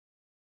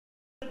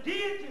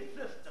deity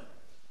system.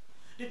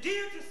 The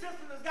deity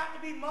system has got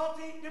to be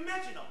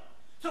multi-dimensional.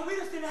 So we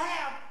just didn't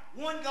have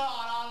one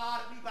God,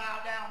 Allah, that we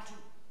bow down to.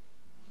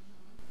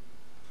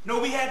 No,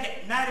 we had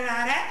the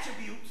 99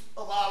 attributes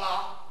of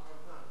Allah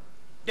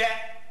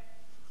that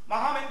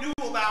Muhammad knew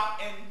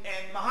about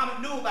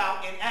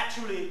and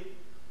actually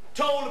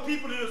told the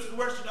people to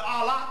worship the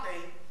Allah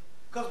thing,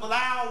 because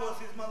Bilal was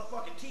his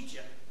motherfucking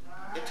teacher.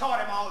 That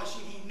taught him all the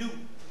shit he knew.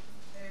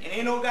 And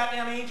ain't no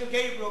goddamn angel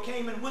Gabriel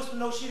came and whispered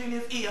no shit in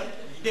his ear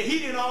that he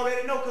didn't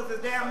already know, because his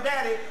damn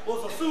daddy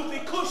was a Sufi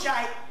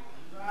Kushite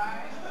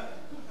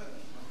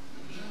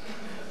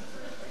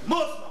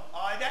Muslim,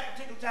 or at that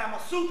particular time a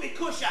Sufi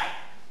Kushite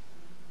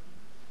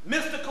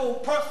mystical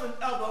person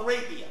of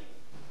Arabia.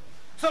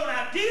 So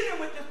now, dealing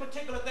with this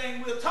particular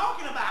thing we're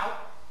talking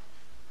about,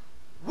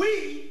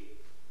 we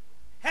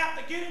have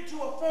to get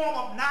into a form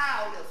of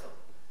nihilism,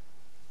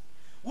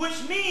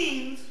 which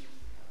means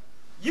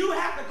you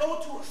have to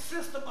go to a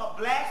system of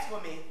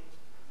blasphemy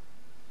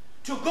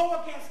to go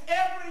against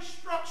every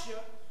structure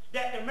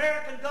that the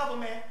American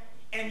government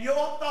and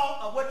your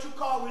thought of what you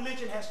call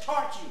religion has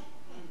taught you.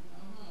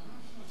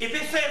 If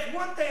it says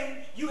one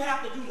thing, you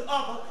have to do the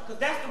other, because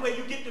that's the way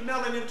you get the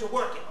melanin to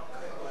working.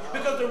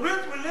 Because the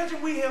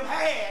religion we have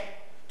had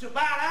to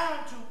bow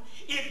down to,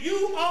 if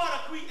you are the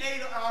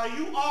creator, or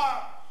you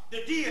are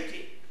the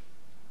deity,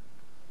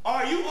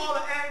 or you are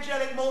the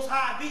angelic most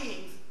high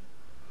beings,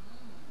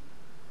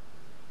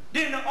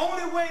 then the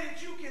only way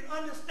that you can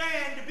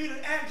understand to be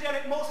the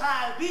angelic most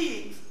high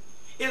beings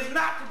is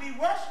not to be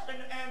worshiping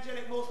the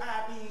angelic most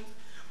high beings,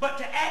 but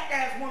to act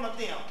as one of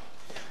them.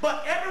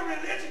 But every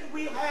religion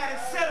we've had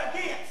is set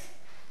against,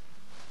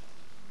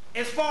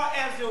 as far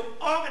as the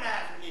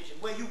organized religion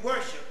where you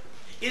worship,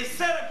 is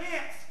set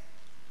against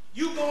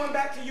you going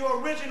back to your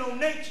original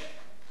nature.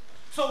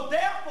 So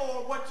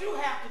therefore, what you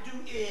have to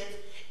do is,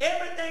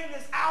 everything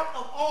that's out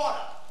of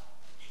order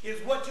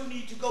is what you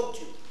need to go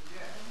to.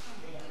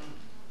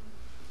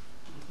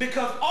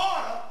 Because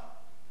order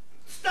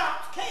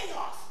stops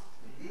chaos.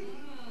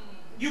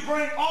 You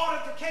bring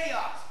order to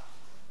chaos.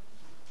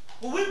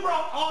 Well, we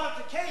brought order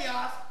to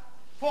chaos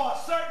for a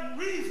certain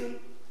reason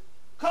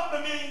a couple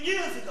of million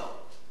years ago.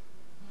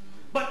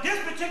 But this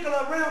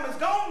particular realm is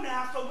gone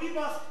now, so we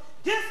must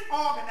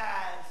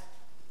disorganize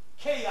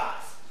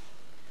chaos,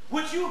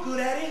 which you're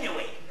good at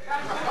anyway.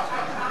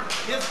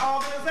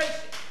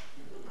 Disorganization.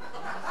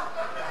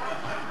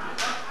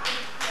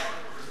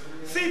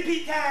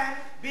 CP time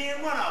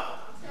being one of them.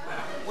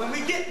 When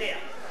we get there,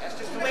 that's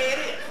just the way it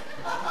is.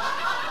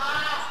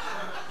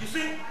 You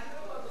see?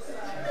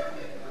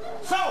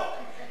 So,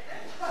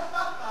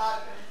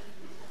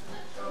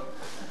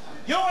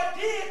 your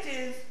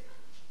deities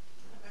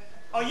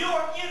or your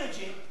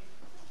energy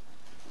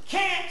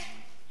can't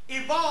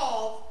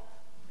evolve,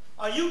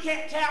 or you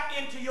can't tap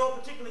into your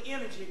particular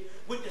energy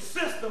with the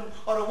system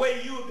or the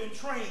way you have been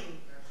trained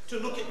to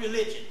look at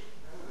religion.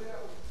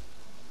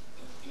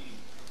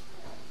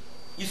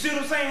 You see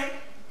what I'm saying?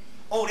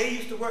 Oh, they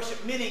used to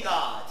worship many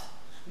gods.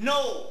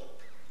 No,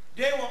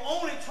 they were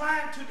only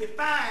trying to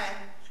define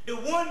the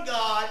one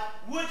God,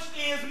 which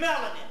is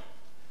melanin,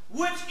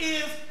 which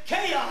is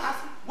chaos,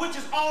 which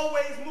is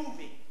always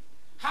moving.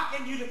 How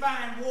can you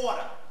define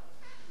water?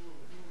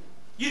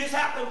 You just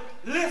have to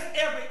list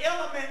every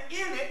element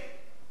in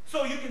it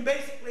so you can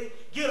basically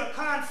get a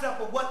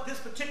concept of what this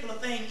particular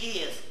thing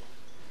is.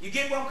 You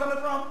get where I'm coming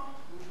from?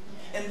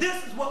 And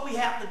this is what we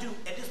have to do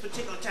at this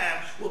particular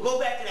time. We'll go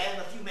back to that in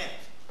a few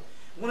minutes.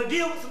 I want to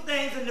deal with some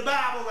things in the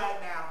Bible right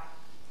now,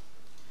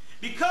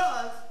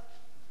 because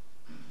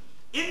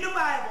in the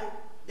Bible,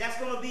 that's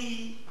going to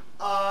be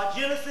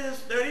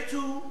Genesis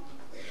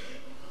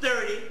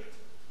 32:30,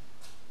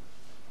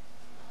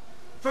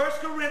 1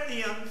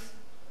 Corinthians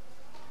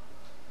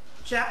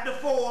chapter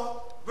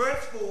 4,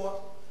 verse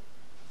 4,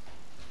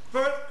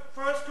 1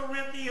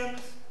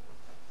 Corinthians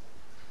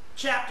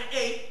chapter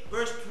 8,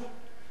 verse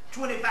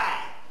 25.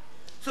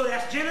 So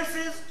that's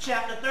Genesis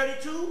chapter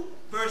 32,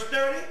 verse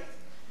 30,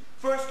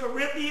 1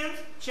 Corinthians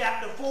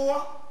chapter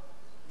 4,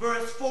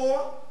 verse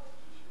 4,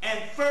 and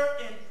 1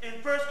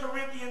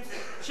 Corinthians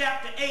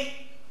chapter 8,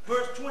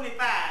 verse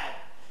 25,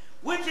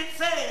 which it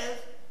says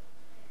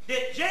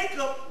that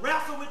Jacob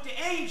wrestled with the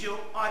angel,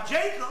 or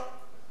Jacob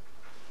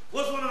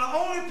was one of the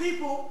only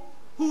people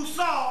who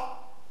saw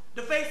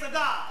the face of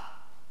God.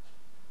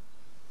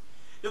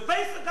 The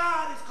face of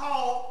God is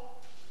called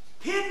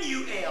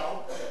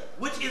Penuel,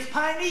 which is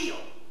pineal.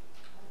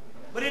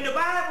 But in the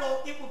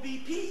Bible, it will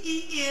be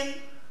Penael.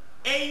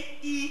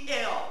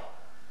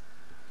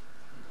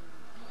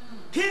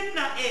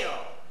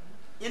 Penael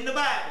in the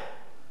Bible.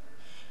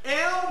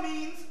 El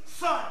means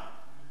sun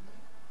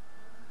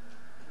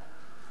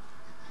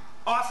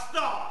or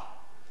star,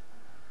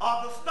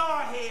 or the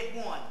star-head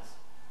ones.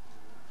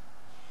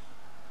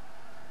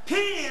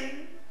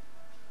 Pen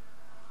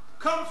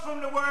comes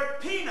from the word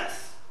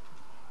penis.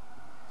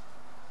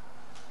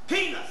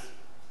 Penis.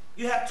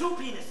 You have two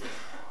penises.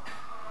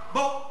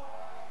 Both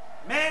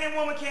man and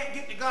woman can't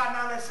get to God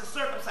now unless it's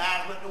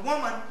circumcised, but the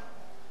woman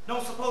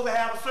don't supposed to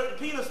have a certain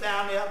penis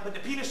down there, but the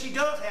penis she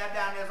does have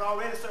down there is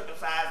already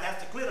circumcised.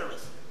 That's the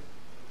clitoris.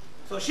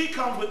 So she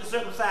comes with the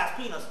circumcised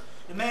penis.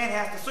 The man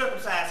has to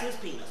circumcise his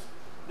penis.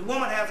 The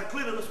woman has a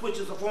clitoris, which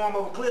is a form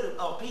of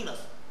a penis.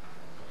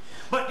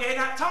 But they're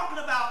not talking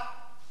about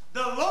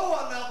the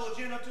lower level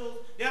genitals.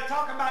 They're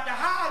talking about the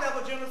higher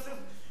level genitals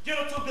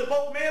that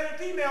both male and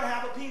female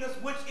have a penis,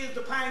 which is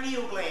the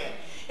pineal gland.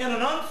 And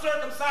an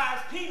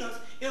uncircumcised penis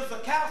is a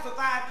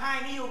calcified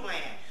pineal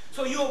gland.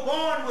 So you're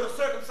born with a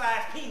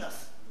circumcised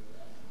penis.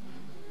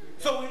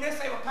 So when they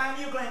say a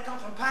pineal gland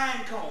comes from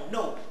pine cone,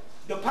 no.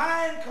 The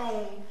pine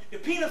cone, the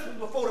penis was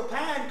before the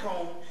pine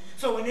cone.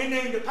 So when they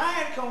named the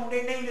pine cone,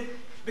 they named it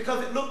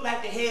because it looked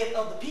like the head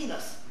of the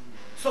penis.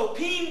 So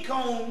pine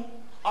cone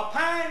or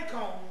pine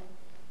cone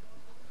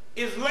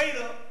is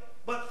later,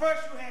 but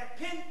first you have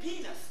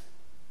penis,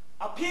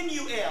 a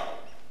pinuel.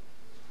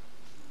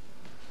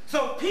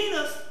 So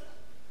penis,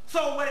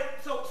 so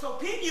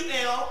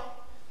pinuel,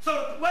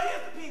 so what is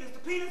the penis? The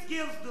penis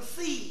gives the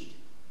seed,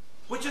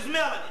 which is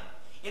melanin.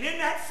 And in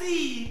that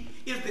seed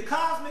is the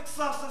cosmic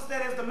substance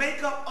that is the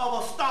makeup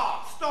of a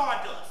star,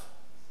 stardust,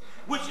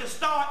 which the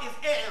star is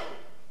L.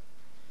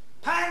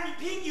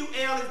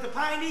 Pinuel is the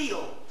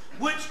pineal,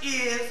 which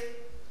is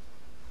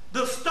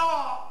the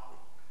star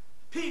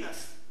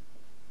penis,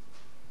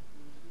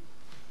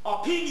 or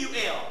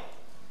pinuel,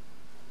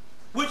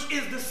 which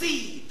is the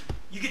seed.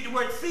 You get the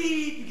word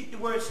seed, you get the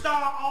word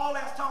star, all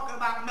that's talking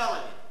about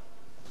melanin.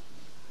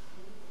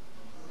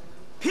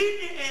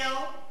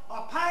 Pinuel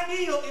or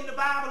pineal in the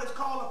Bible is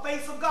called the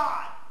face of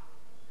God.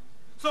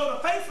 So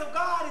the face of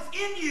God is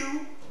in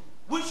you,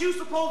 which you're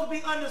supposed to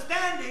be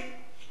understanding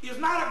is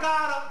not a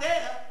God up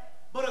there,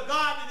 but a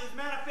God that is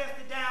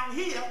manifested down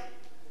here,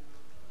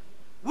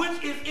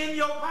 which is in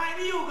your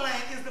pineal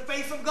gland, is the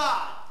face of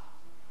God.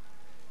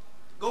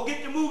 Go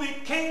get the movie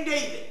King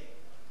David,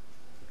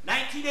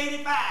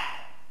 1985,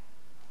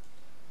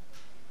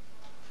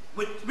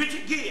 with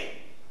Richard Gere,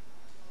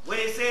 where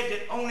it said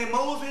that only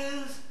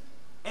Moses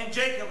and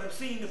Jacob have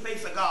seen the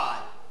face of God.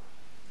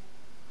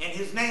 And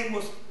his name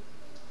was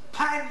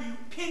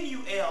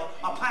Pinuel,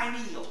 or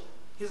pineal.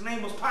 His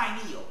name was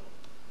Pineal.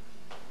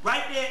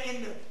 Right there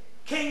in the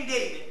King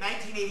David,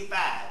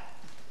 1985.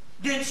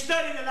 Then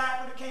study the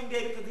life of the King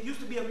David, because there used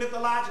to be a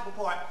mythological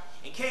part,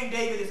 and King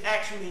David is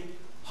actually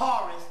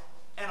Horus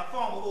and a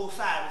form of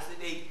Osiris that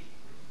they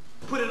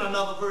put in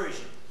another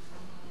version.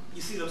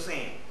 You see what I'm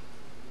saying?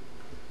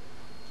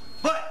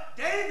 But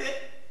David,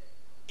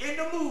 in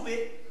the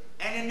movie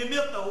and in the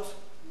mythos,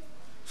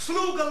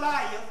 slew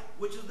Goliath,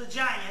 which is the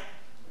giant,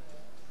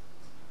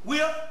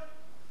 with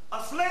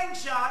a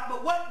slingshot,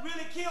 but what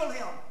really killed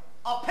him?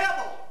 A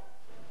pebble.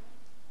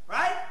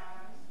 Right?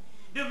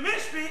 The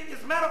mystery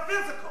is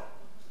metaphysical.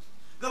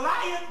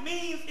 Goliath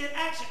means in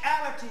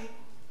actuality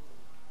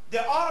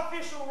the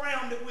artificial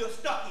realm that we're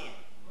stuck in.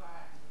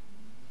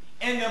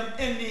 And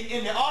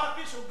in the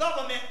artificial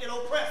government that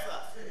oppresses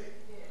us.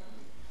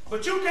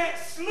 But you can't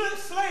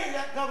slay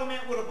that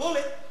government with a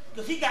bullet,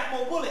 because he got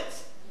more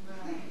bullets.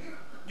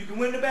 You can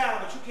win the battle,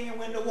 but you can't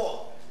win the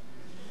war.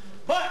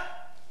 But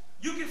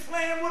you can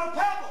slay him with a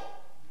pebble.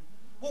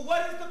 Well,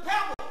 what is the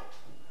pebble?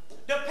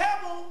 The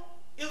pebble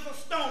is a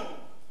stone.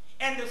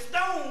 And the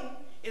stone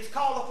is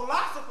called a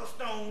philosopher's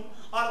stone,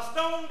 or the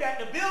stone that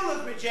the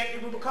builders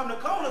rejected will become the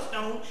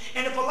cornerstone.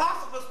 And the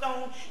philosopher's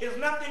stone is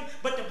nothing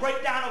but the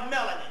breakdown of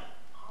melanin.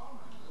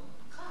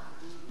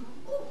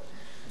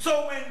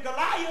 So when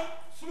Goliath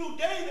slew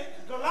David,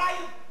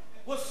 Goliath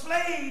was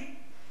slain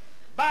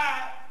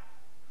by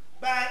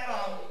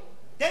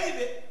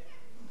David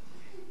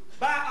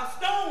by a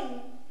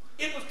stone.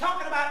 It was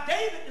talking about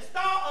David. The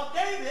Star of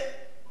David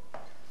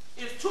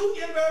is two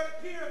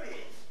inverted pyramids.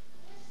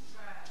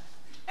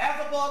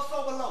 As above,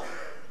 so below.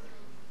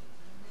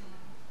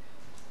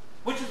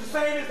 Which is the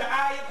same as the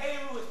Eye of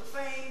Heru. It's the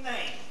same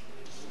thing.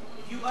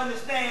 If you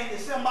understand the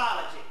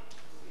symbology.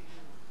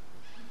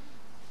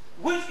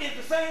 Which is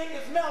the same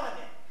as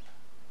melanin.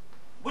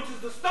 Which is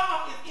the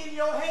star is in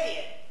your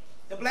head.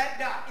 The black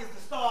dot is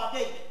the Star of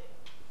David.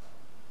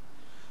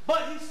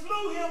 But he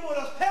slew him with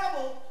a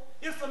pebble.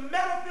 It's a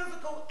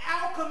metaphysical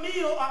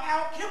alchemical or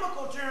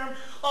alchemical term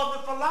of the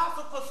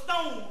philosopher's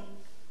stone,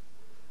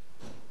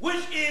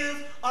 which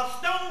is a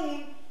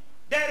stone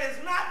that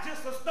is not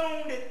just a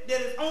stone that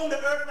is on the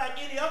earth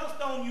like any other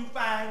stone you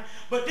find,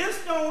 but this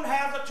stone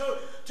has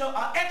an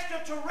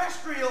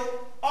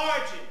extraterrestrial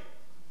origin,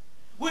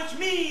 which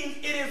means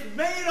it is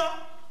made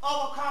up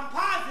of a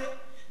composite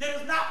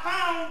that is not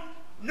found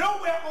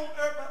nowhere on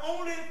earth, but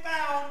only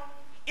found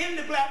in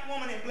the black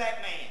woman and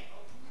black man.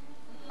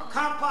 A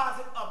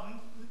composite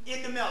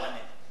in the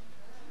melanin.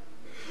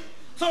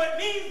 So it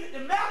means that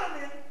the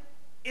melanin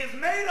is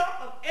made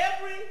up of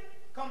every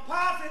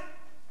composite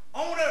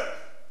on earth.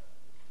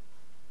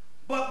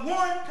 But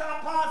one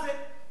composite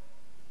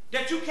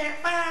that you can't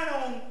find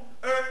on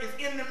earth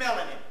is in the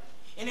melanin.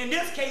 And in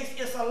this case,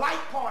 it's a light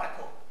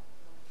particle.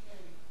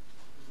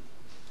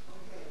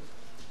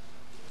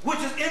 Which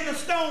is in the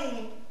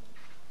stone,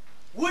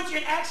 which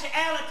in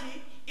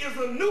actuality is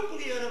a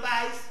nuclear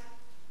device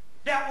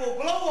that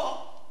will blow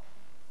up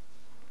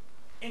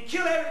and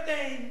kill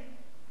everything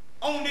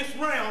on this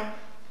realm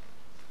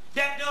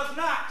that does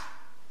not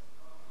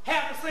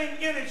have the same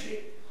energy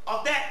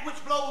of that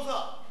which blows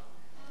up.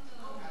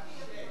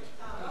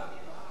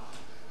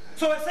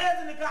 So it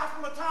says in the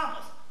Gospel of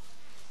Thomas,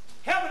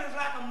 heaven is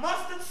like a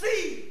mustard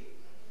seed,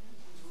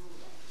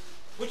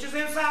 which is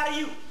inside of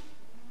you.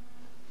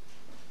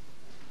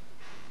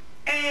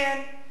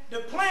 And the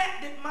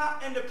plant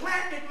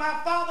that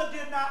my Father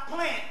did not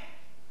plant,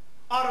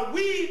 or the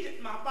weed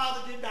that my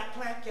Father did not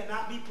plant,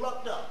 cannot be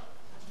plucked up.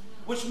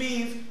 Which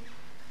means,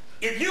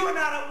 if you are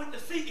not with the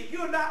seed, if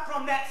you are not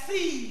from that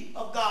seed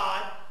of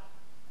God,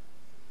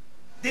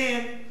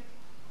 then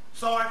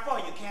sorry for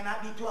you,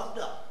 cannot be plucked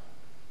up.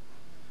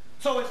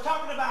 So it's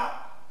talking about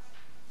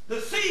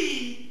the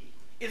seed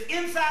is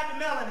inside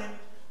the melanin,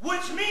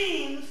 which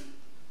means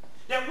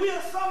that we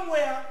are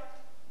somewhere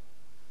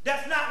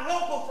that's not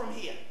local from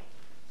here.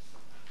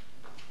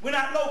 We're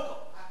not local.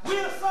 We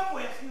are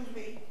somewhere, excuse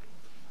me.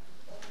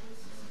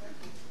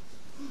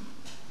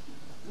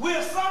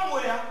 We're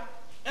somewhere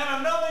in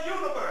another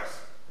universe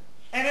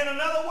and in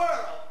another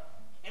world.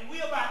 And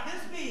we're about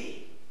this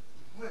big.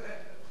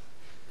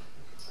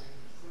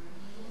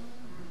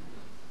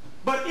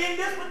 But in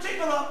this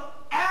particular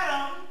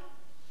atom,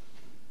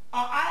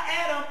 or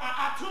atom,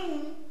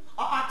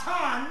 or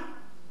aton,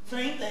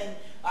 same thing,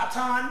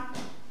 atom,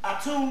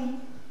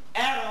 atom,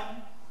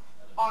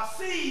 or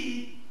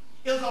seed,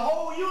 is a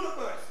whole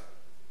universe.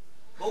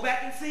 Go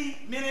back and see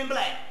Men in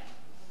Black.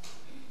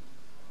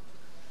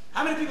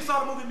 How many people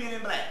saw the movie Men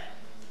in Black?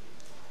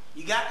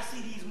 You got to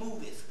see these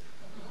movies.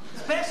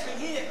 Especially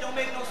here, it don't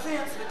make no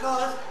sense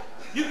because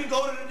you can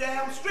go to the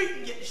damn street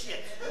and get the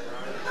shit.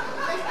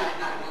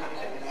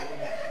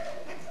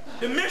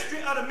 The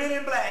mystery of the Men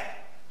in Black.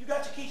 You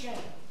got your keychain.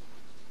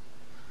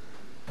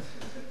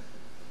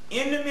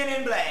 In the Men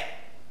in Black,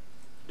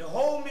 the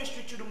whole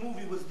mystery to the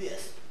movie was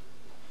this.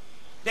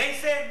 They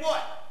said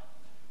what?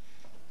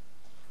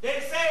 They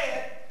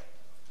said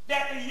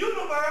that the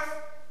universe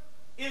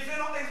is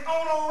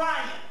on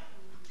Orion.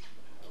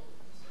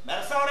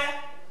 Now, saw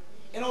that?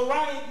 And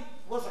Orion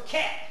was a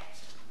cat.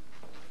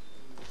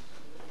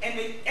 And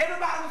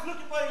everybody was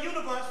looking for the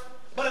universe,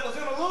 but it was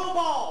in a little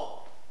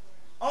ball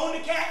on the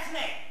cat's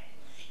neck.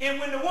 And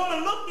when the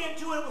woman looked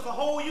into it, it was a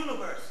whole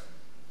universe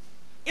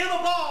in a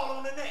ball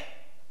on the neck.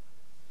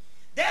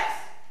 That's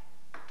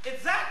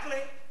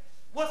exactly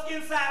what's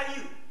inside of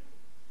you.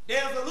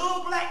 There's a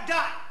little black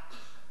dot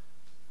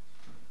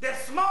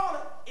that's smaller,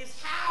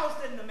 is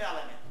housed in the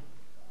melanin.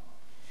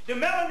 The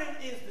melanin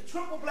is the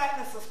triple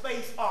blackness of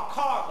space, or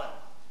carbon,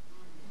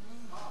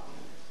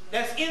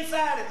 that's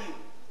inside of you.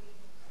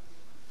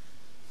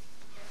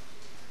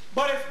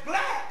 But it's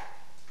black,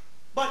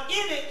 but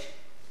in it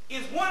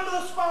is one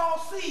little small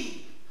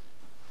seed,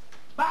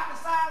 about the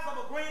size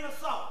of a grain of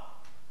salt.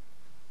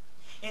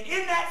 And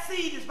in that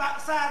seed is about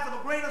the size of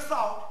a grain of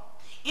salt.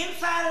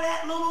 Inside of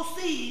that little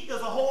seed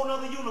is a whole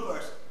other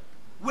universe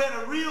where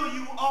the real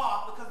you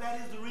are, because that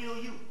is the real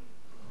you.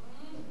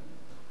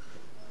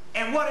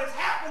 And what has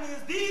happened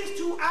is these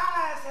two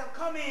eyes have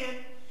come in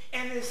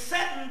and is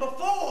setting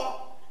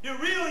before the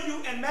real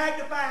you and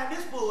magnifying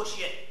this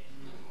bullshit.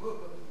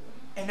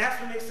 And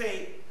that's when they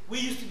say we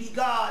used to be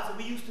gods and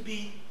we used to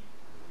be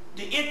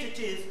the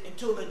entities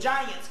until the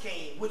giants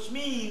came, which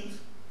means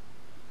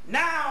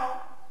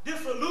now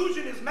this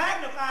illusion is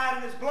magnified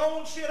and it's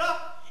blown shit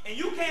up, and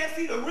you can't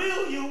see the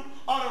real you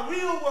or the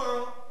real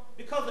world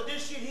because of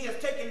this shit here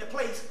is taking the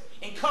place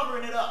and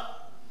covering it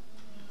up.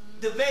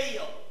 The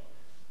veil.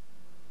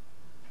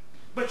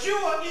 But you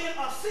are in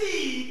a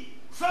seed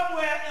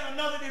somewhere in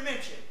another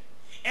dimension,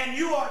 and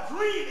you are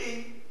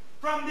dreaming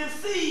from this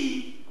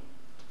seed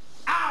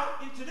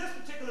out into this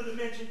particular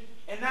dimension,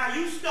 and now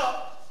you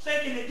stuck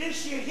thinking that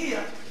this shit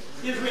here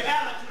is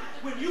reality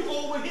when you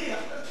over here.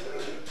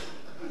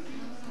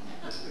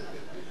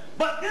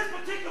 But this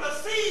particular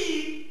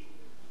seed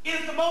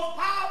is the most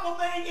powerful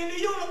thing in the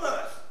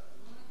universe.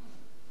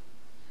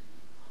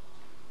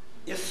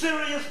 It's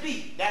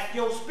SERIES2. That's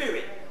your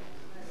spirit.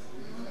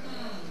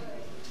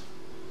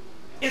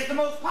 It's the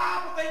most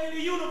powerful thing in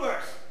the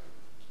universe.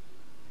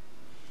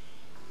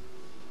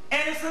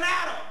 And it's an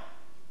atom.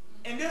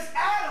 And this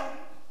atom,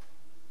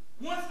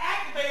 once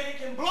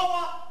activated, can blow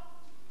up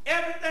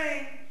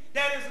everything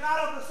that is not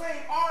of the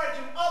same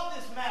origin of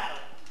this matter,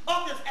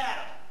 of this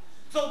atom.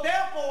 So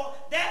therefore,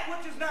 that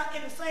which is not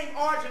in the same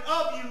origin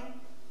of you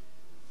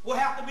will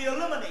have to be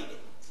eliminated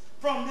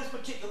from this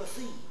particular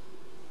seed.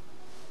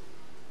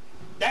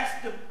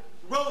 That's the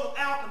role of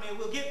alchemy.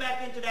 We'll get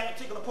back into that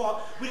particular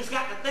part. We just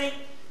got to think,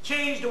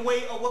 change the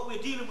way of what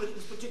we're dealing with at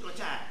this particular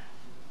time.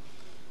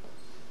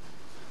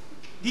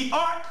 The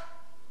Ark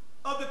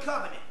of the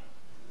Covenant.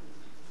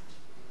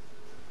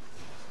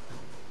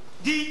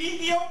 The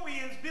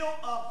Ethiopians built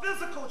a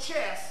physical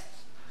chest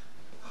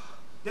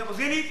that was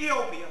in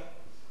Ethiopia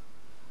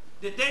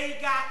that they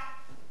got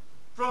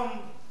from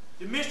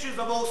the mysteries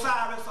of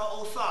Osiris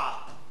or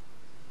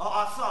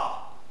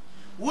Asar,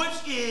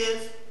 which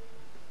is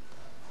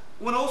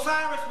when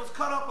Osiris was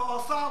cut up, or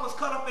Asar was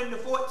cut up into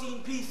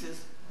 14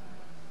 pieces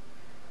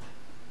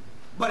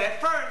But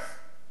at first,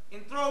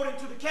 and throw it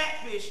into the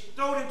catfish,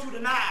 throw it into the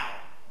Nile,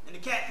 and the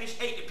catfish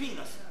ate the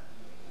penis.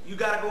 You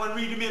got to go and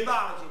read the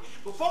mythology.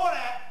 Before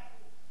that,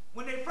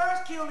 when they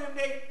first killed him,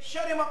 they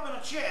shut him up in a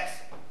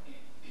chest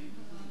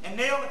and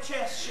nailed the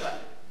chest shut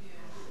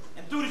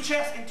and threw the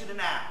chest into the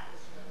Nile.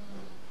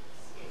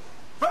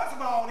 First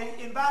of all, they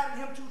invited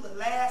him to the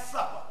Last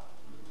Supper.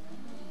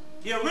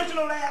 The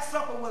original Last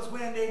Supper was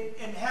when they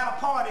had a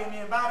party and they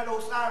invited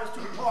Osiris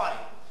to the party.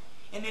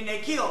 And then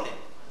they killed him.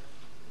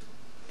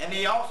 And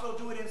they also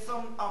do it in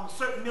some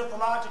certain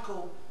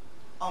mythological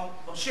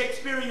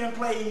Shakespearean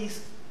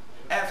plays,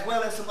 as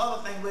well as some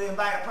other things where they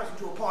invite a person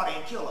to a party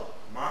and kill him.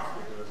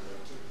 Mafia does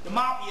that too. The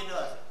mafia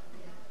does it.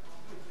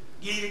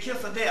 Give you the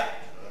kiss of death.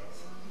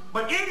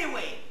 But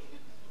anyway,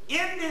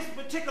 in this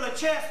particular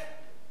chest,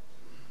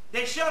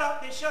 they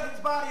shut his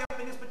body up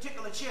in this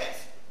particular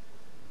chest.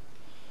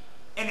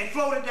 And they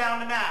floated down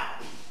the Nile.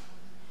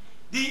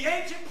 The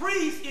ancient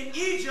priests in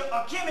Egypt,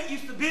 or Hemmitt,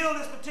 used to build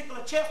this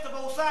particular chest of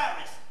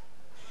Osiris.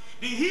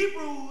 The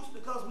Hebrews,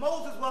 because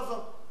Moses was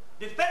a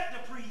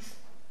defective priest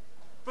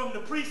from the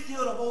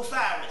priesthood of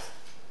Osiris,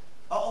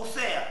 or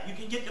Osir. You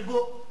can get the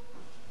book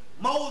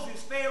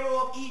Moses,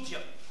 Pharaoh of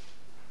Egypt,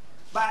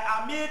 by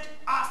Hemmitt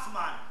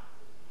Osman.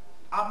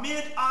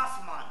 Hemmitt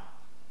Osman.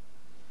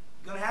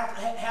 You're gonna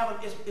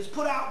have it. It's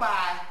put out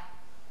by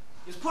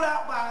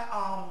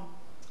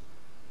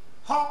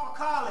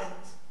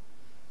HarperCollins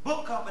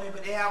book company,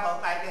 but they have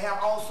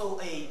also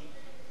a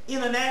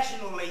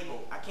international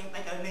label. I can't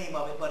think of the name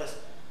of it, but it's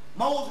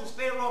Moses,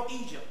 Pharaoh of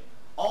Egypt.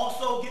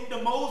 Also get the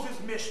Moses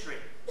Mystery.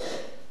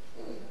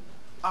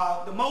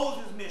 The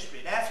Moses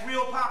Mystery. That's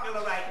real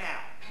popular right now.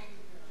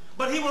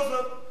 But he was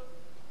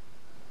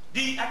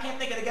I can't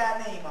think of the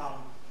guy's name.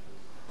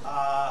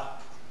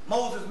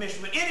 Moses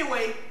Mystery. But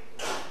anyway,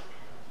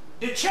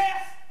 the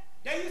chest,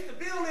 they used to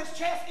build this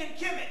chest in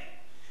Hemmitt.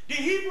 The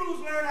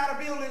Hebrews learned how to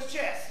build this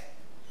chest.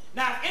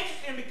 Now it's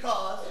interesting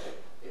because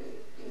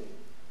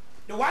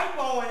the white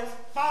boys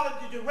followed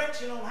the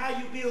direction on how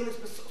you build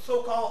this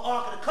so-called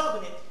Ark of the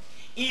Covenant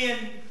in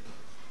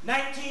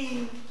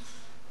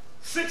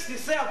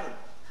 1967.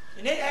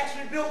 And they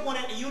actually built one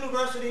at the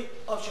University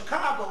of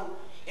Chicago,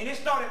 and it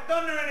started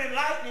thundering and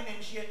lightning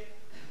and shit.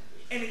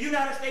 And the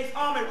United States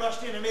Army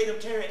rushed in and made them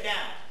tear it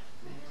down.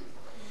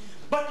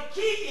 But the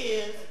key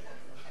is,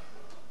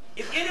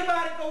 if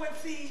anybody go and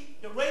see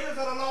the Raiders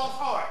of the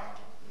Lost Ark,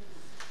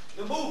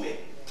 the movie,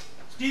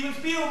 Steven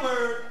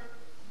Spielberg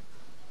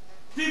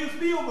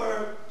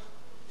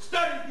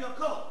studied the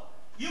occult.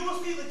 You will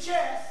see the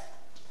chest.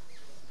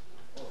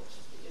 Oh,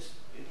 if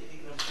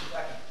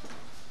I can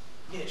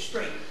get it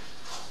straight.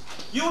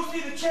 You will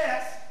see the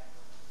chest.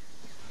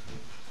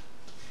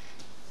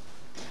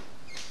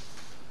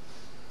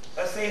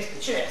 Let's say it's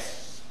the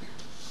chest,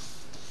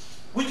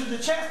 which is the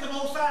chest of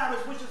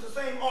Osiris, which is the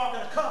same Ark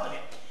of the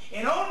Covenant.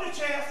 And on the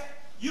chest,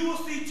 you will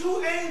see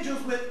two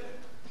angels with,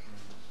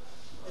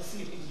 let's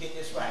see if we can get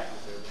this right.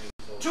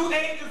 Two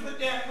angels with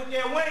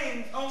their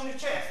wings on the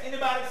chest.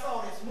 Anybody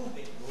saw this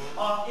movie?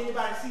 Or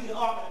anybody see the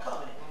Ark of the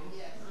Covenant?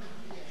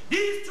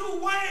 These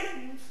two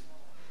wings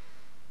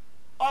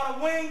are the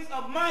wings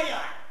of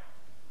Ma'at.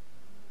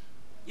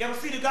 You ever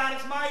see the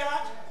goddess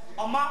Ma'at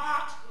or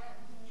Ma'at?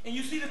 And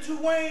you see the two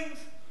wings?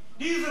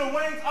 These are the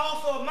wings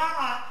also of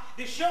Ma'at.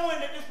 They're showing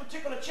that this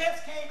particular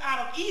chest came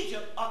out of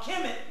Egypt or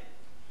Hemmitt.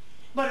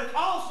 But it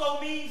also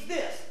means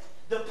this: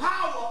 the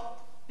power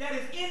that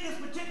is in this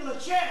particular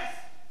chest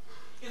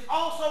is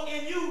also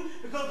in you,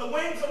 because the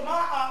wings of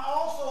Ma'at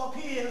also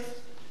appears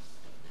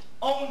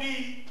on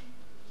the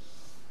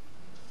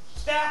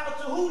staff of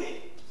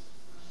Tahuti.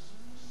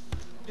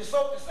 The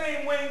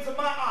same wings of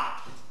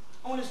Ma'at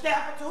on the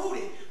staff of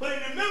Tahuti. But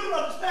in the middle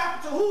of the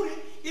staff of Tahuti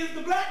is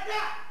the black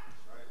dot,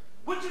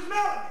 which is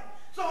melanin.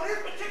 So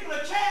this particular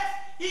chest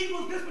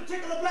equals this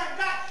particular black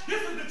dot.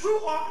 This is the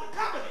true Ark of the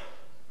Covenant,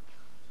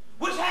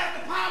 which has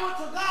the power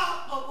to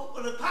God,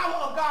 the power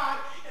of God.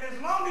 And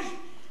as long as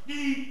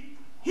the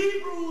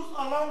Hebrews,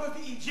 along with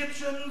the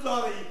Egyptians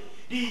or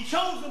the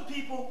chosen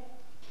people,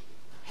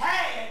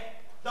 had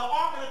the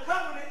Ark of the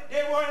Covenant,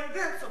 they were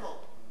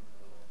invincible.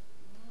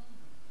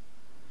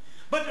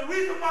 But the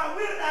reason why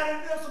we're not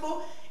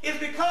invincible is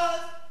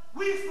because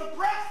we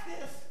suppress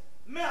this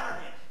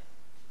melanin.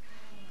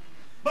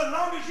 But as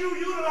long as you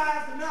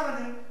utilize the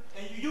melanin,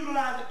 and you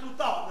utilize it through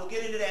thought, we'll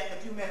get into that in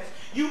a few minutes,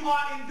 you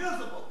are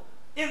invincible.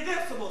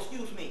 Invincible,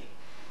 excuse me.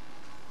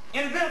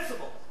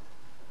 Invincible.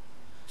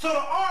 So the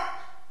Ark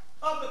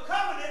of the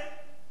Covenant,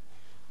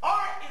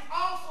 Ark is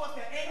also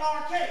an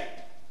A-R-K.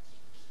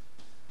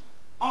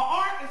 An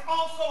ark is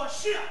also a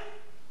ship.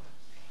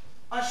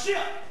 A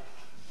ship.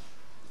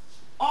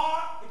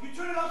 Or, if you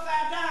turn it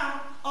upside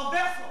down, a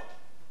vessel.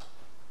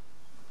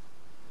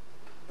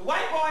 The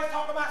white boys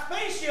talk about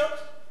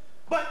spaceships,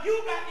 but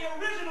you got the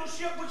original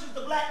ship, which is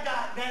the black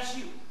dot. That's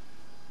you.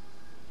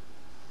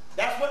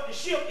 That's what the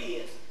ship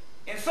is.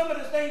 And some of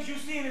the things you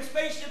see in the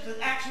spaceships is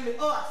actually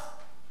us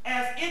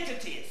as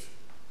entities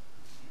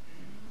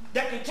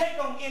that can take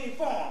on any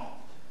form.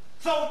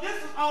 So this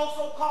is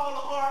also called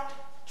the Ark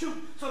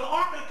too. So the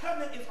Ark of the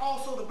Covenant is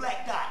also the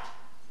black dot.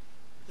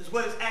 is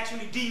what it's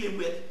actually dealing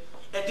with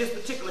at this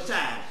particular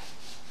time.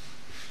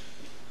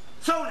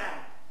 So now,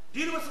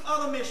 dealing with some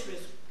other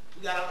mysteries,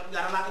 we got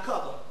a lot to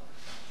cover.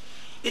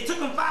 It took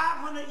them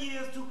 500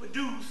 years to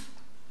produce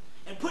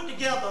and put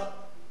together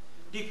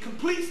the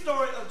complete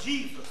story of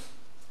Jesus.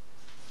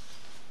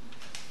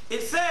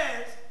 It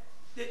says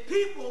that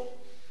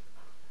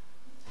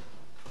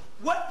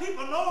what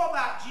people know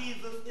about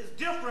Jesus is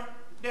different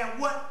than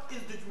what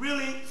is the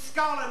really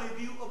scholarly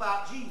view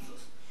about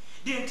Jesus.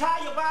 The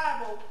entire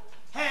Bible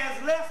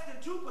has less than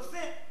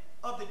 2%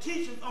 of the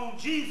teachings on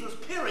Jesus,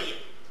 period.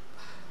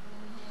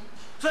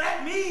 So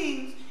that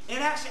means, in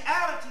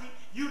actuality,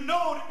 you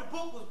know that the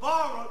book was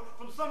borrowed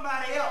from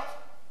somebody else.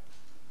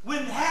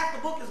 When half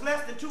the book is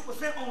less than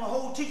 2% on the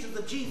whole teachings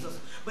of Jesus,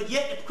 but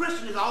yet the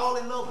Christian is all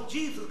in love with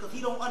Jesus because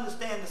he don't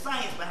understand the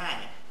science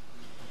behind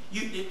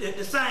it.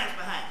 The science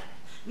behind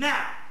it.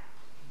 Now,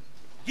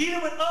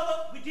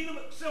 we're dealing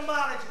with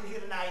symbology here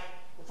tonight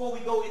before we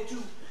go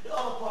into the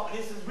other part.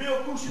 This is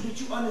real crucial that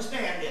you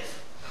understand this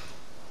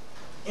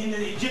in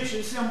the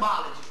Egyptian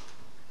symbology.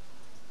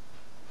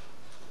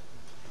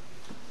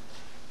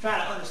 Try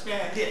to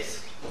understand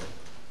this.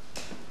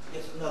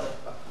 Here's another.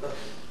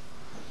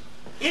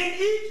 In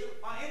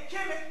Egypt, or in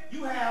Hemmitt,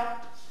 you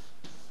have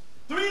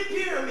 3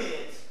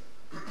 pyramids.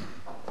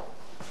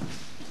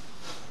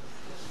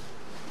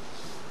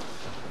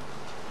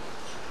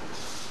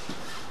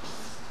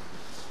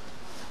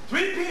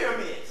 3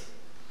 pyramids.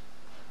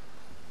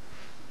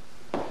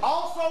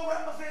 Also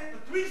represent the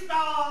 3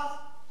 stars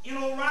in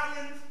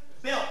Orion's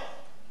belt.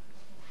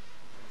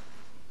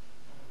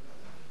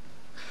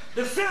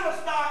 The center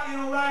star in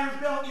Orion's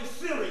belt is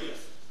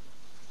Sirius.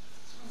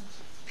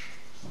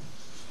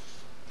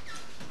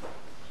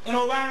 In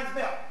Orion's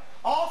belt.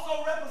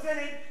 Also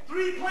representing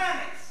 3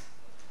 planets.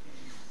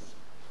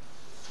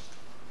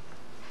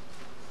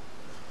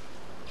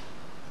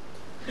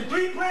 The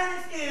 3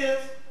 planets is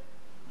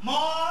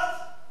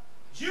Mars,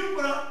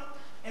 Jupiter,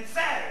 and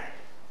Saturn.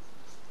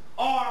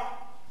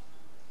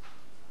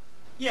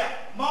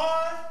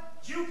 Mars,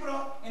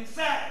 Jupiter, and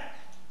Saturn.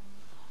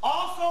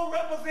 Also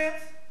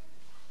represents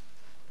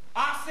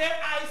Aset,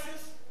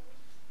 Isis,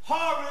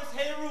 Horus,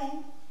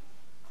 Heru,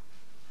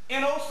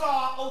 and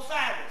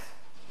Osiris.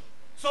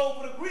 So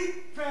for the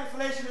Greek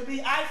translation, it would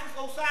be Isis,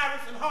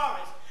 Osiris, and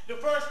Horus, the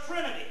first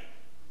trinity.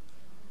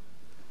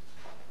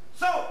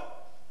 So,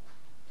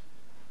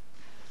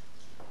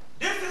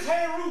 this is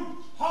Heru,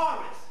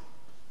 Horus,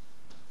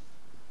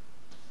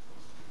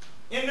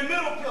 in the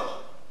middle pillar.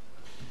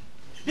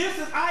 This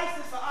is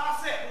Isis or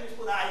Aset. We'll just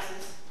put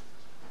Isis.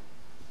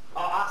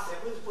 Or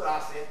Aset. We'll just put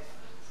Aset.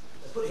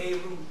 Let's put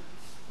Heru.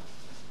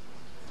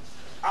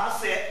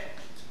 Aset.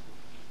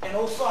 And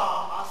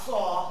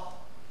Asar.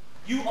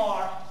 You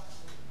are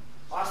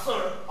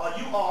Asur, or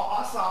you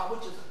are Asar,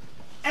 which is.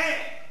 And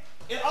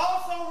it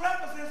also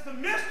represents the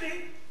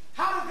mystery.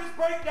 How does this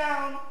break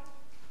down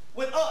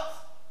with us?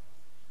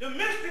 The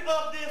mystery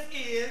of this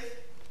is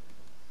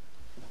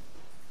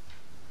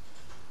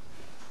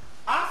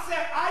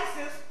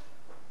Isis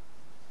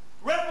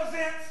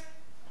represents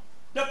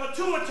the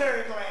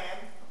pituitary gland.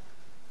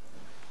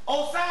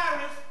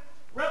 Osiris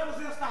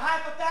represents the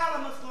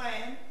hypothalamus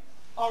gland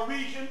or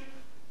region.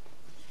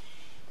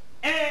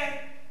 And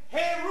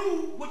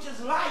Heru, which is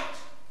light,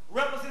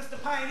 represents the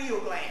pineal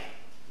gland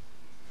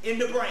in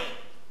the brain.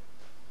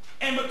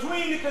 And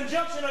between the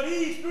conjunction of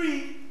these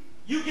 3,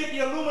 you get the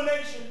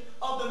illumination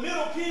of the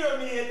middle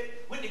pyramid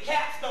with the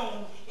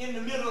capstone in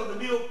the middle of the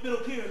middle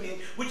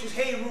pyramid, which is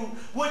Heru,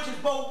 which is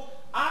both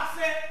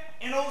Aset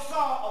and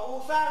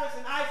Osiris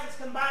and Isis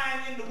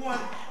combined into one,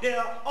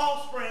 their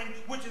offspring,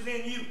 which is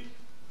in you.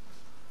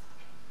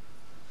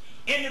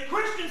 In the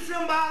Christian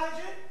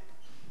symbology,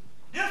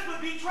 this would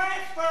be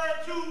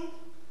transferred to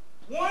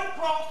 1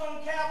 cross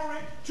on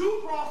Calvary,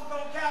 2 crosses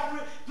on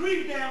Calvary,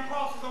 3 damn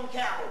crosses on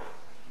Calvary.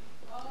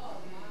 Oh,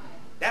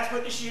 that's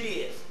what the shit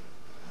is.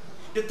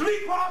 The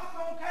 3 crosses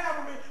on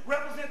Calvary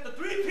represent the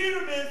 3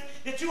 pyramids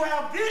that you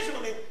have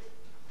visually.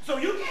 So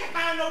you can't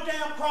find no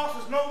damn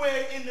crosses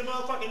nowhere in the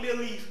motherfucking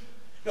Middle East.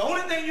 The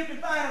only thing you can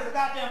find is a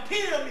goddamn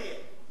pyramid.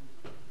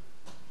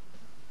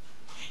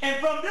 And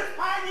from this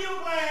pineal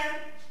gland,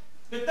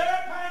 the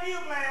 3rd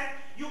pineal gland,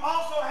 you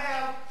also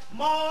have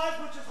Mars,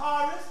 which is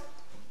Horus,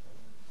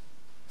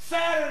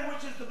 Saturn,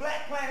 which is the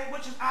black planet,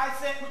 which is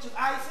Iset, which is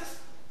Isis,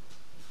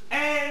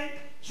 and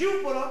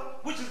Jupiter,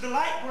 which is the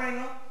light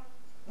bringer,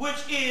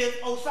 which is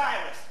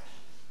Osiris.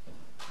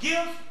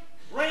 Gives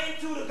reign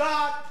to the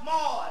god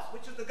Mars,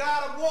 which is the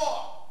god of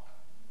war.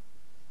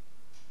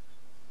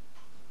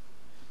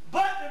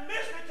 But the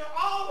mystery to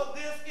all of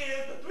this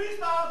is the 3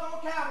 stars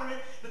on Calvary,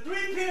 the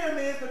 3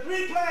 pyramids, the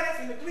 3 planets,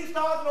 and the 3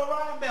 stars in the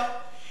Orion belt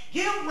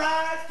give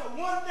rise to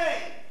one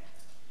thing.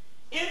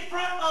 In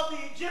front of the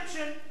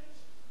Egyptian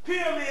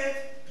pyramids,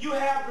 you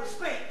have the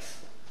Sphinx,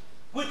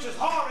 which is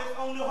Horus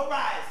on the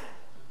horizon,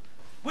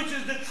 which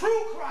is the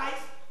true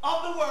Christ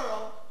of the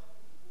world,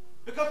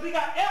 because we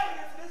got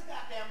evidence of this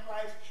goddamn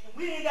Christ, and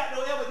we ain't got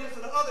no evidence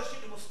of the other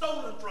shit that was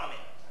stolen from it.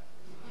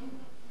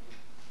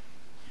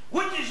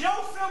 Which is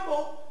your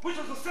symbol which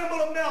is a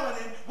symbol of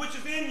melanin, which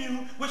is in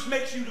you, which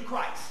makes you the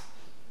Christ.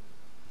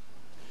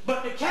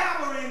 But the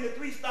cavalry and the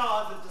 3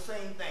 stars is the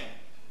same thing.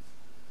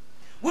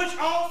 Which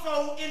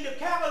also in the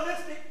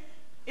Kabbalistic,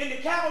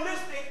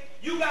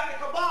 you got the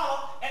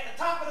Kabbalah, at the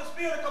top of the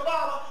spear of the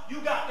Kabbalah,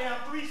 you got down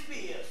 3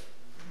 spears.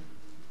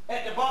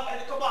 At the bottom of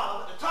the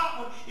Kabbalah, but the top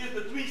one is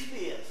the 3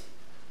 spears.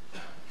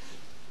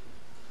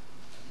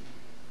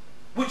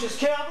 Which is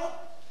Keva,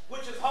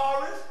 which is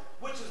Horus,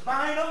 which is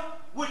Bina,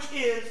 which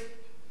is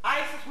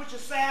Isis, which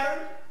is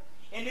Saturn,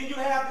 and then you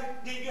have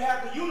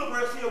the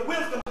universe here,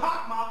 wisdom,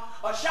 Hakma,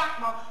 or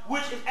Shakma,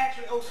 which is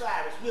actually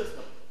Osiris,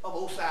 wisdom of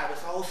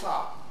Osiris, or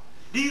Osar.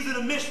 These are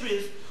the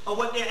mysteries of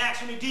what they're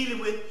actually dealing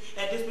with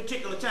at this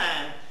particular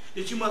time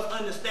that you must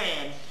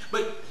understand.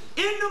 But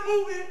in the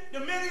movie, The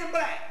Men in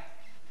Black,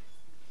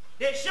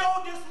 they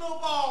showed this little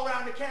ball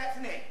around the cat's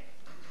neck.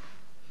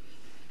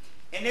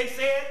 And they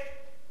said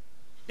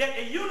that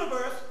the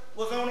universe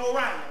was on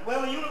Orion.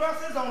 Well, the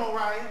universe is on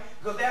Orion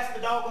because that's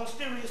the doggone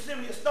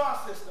Sirius star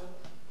system,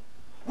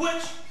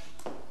 which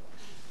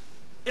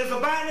is a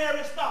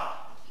binary star.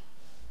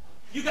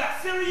 You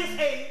got Sirius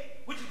A,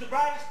 which is the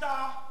brightest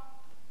star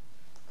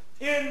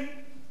in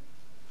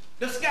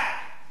the sky.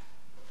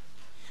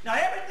 Now,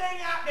 everything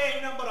out there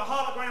ain't nothing but a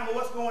hologram of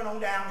what's going on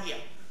down here.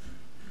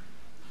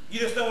 You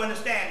just don't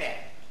understand that.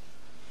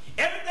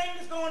 Everything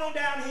that's going on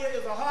down here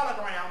is a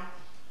hologram.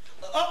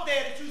 Up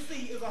there that you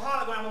see is a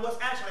hologram of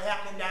what's actually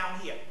happening down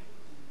here.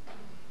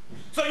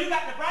 So you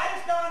got the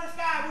brightest star in the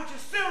sky, which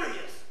is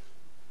Sirius,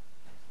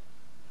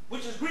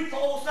 which is Greek for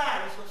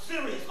Osiris, but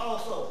Sirius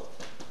also.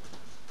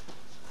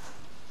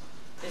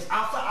 It's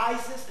also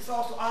Isis, it's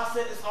also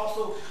Aset, it's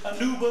also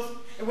Anubis,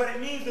 and what it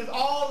means is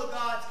all the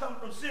gods come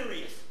from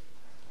Sirius,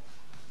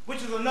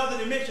 which is another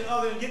dimension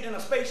other than getting in a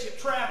spaceship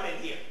traveling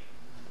here.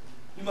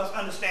 You must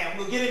understand.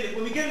 When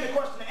we get into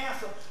question and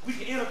answer, we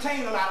can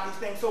entertain a lot of these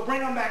things, so bring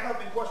them back up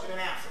in question and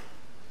answer.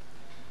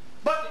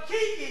 But the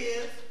key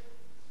is,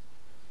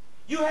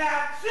 you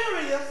have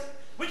Sirius,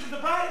 which is the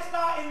brightest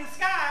star in the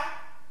sky.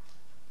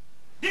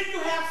 Then you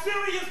have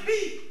Sirius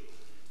B,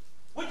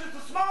 which is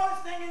the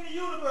smallest thing in the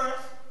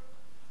universe,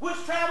 which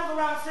travels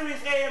around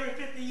Sirius A every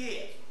 50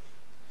 years.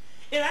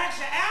 In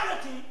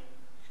actuality,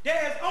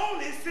 there is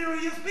only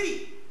Sirius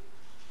B.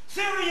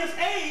 Sirius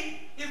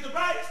A is the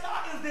brightest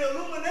star, is the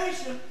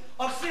illumination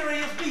of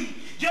Sirius B.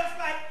 Just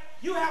like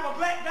you have a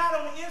black dot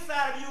on the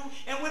inside of you,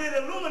 and when it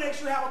illuminates,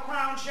 you have a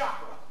crown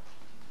chakra.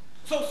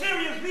 So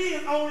Sirius A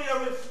is only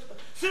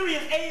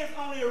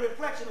a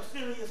reflection of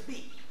Sirius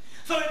B.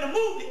 So in the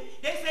movie,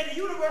 they said the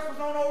universe was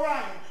on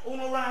Orion, on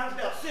Orion's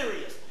belt,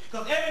 Sirius.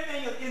 Because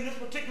everything is in this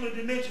particular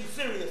dimension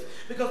Sirius.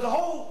 Because the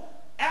whole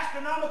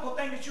astronomical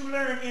thing that you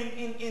learn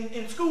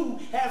in school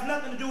has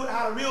nothing to do with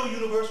how the real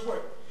universe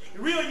works.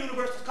 The real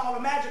universe is called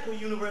a magical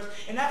universe,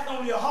 and that's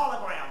only a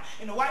hologram.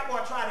 And the white boy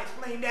tried to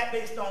explain that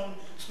based on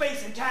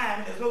space and time,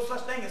 and there's no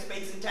such thing as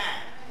space and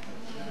time.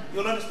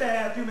 You'll understand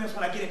that in a few minutes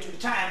when I get into the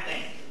time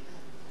thing.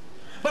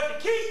 But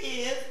the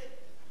key is,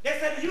 they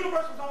said the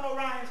universe was on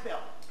Orion's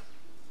belt.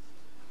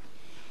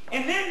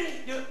 And then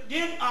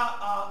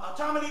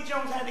Tommy Lee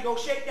Jones had to go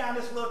shake down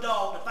this little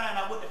dog to find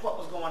out what the fuck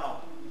was going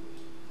on.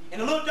 And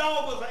the little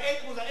dog was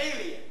an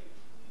alien.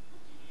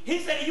 He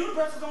said the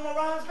universe is on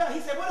Orion's belt. He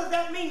said, what does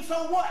that mean? So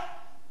what?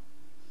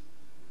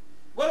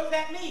 What does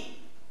that mean?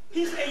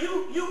 He said,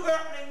 you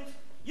earthlings,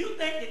 you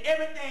think that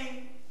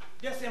everything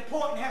that's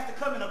important has to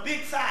come in a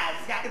big size.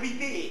 It's got to be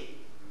big.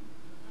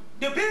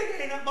 The big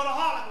ain't nothing but a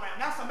hologram.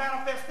 That's a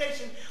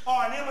manifestation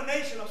or an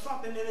emanation of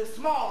something that is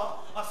smaller,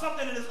 or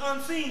something that is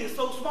unseen is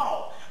so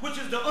small, which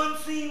is the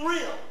unseen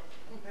real,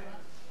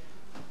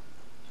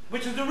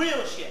 which is the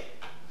real shit.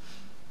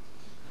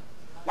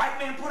 White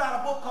man put out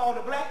a book called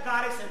The Black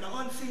Goddess and the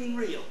Unseen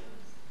Real.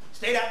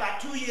 Stayed out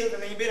about 2 years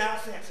and ain't been out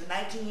since, in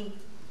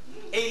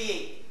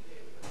 1988.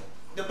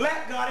 The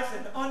Black Goddess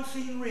and the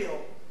Unseen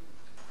Real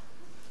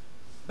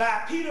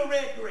by Peter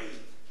Redgrave.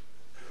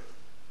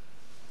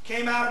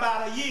 Came out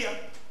about a year.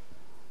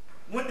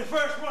 Went the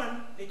first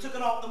run, they took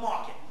it off the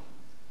market.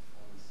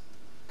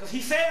 Because he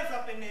says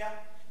up in there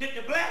that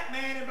the black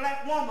man and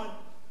black woman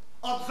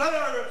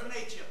observes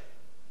nature.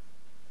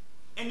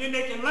 And then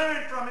they can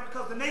learn from it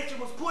because the nature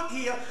was put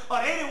here, or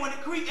anyone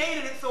that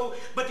created it. So,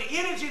 but the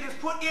energy that's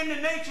put into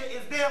nature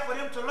is there for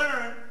them to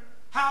learn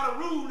how to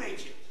rule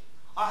nature,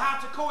 or how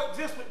to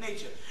coexist with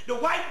nature. The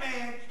white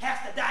man has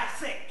to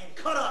dissect and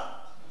cut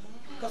up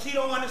because he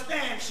don't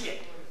understand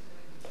shit.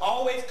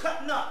 Always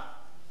cutting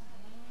up.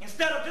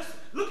 Instead of just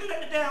looking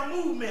at the damn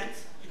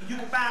movements, you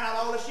can find out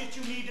all the shit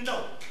you need to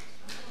know.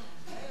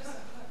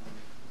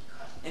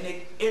 And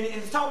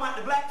it's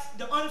talking about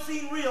the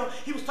unseen real.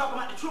 He was talking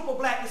about the triple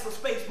blackness of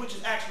space, which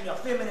is actually a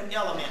feminine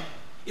element.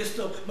 It's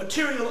the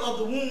material of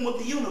the womb of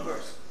the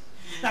universe.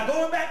 Now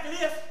going back to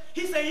this,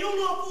 he said, you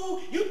little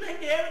fool, you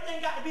think that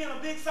everything got to be in a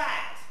big size.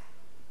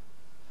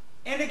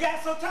 And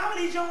so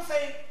Tommy Lee Jones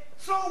said,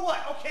 so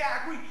what? Okay,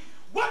 I agree.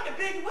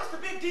 What's the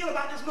big deal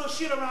about this little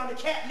shit around the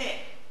cat neck?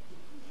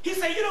 He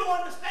said, you don't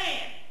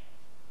understand.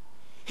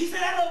 He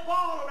said that little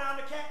ball around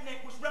the cat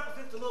neck, which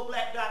represents the little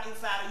black dot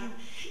inside of you,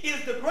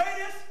 is the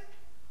greatest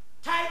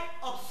type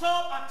of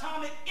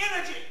subatomic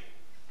energy.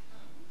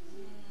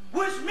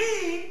 Which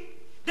means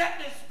that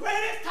this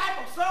greatest type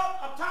of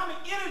subatomic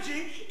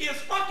energy is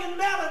fucking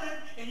melanin,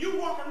 and you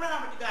walking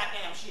around with the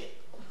goddamn shit.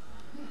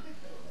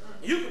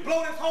 You can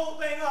blow this whole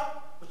thing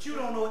up, but you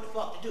don't know what the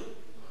fuck to do.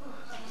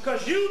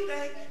 Because you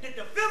think that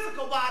the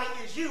physical body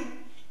is you,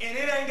 and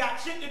it ain't got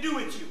shit to do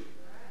with you.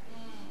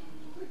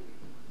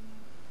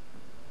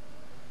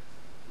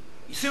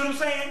 You see what I'm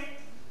saying?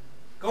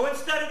 Go and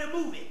study the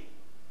movie.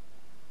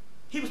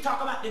 He was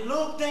talking about the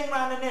little thing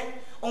around the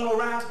neck on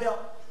Orion's belt,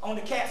 on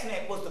the cat's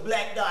neck was the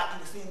black dot,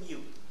 and it's in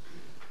you.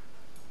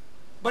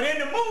 But in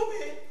the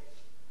movie,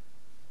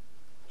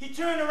 he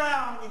turned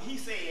around and he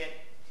said,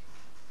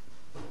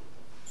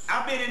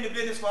 I've been in the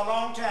business for a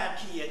long time,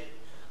 kid.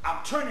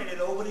 I'm turning it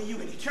over to you.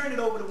 And he turned it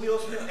over to Will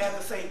Smith as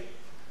to say,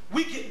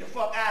 we getting the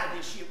fuck out of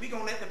this shit. We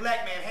gonna let the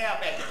black man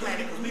have back the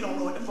planet because we don't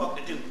know what the fuck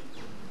to do.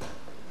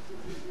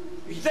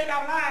 If you think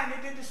I'm lying,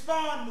 they did the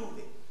Spawn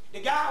movie.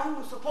 The guy who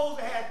was supposed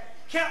to have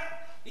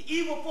kept the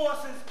evil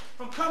forces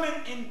from coming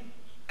in,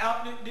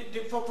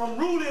 from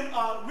ruling,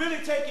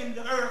 really taking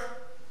the earth,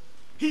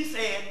 he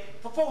said,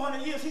 for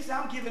 400 years, he said,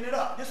 I'm giving it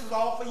up. This is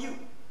all for you.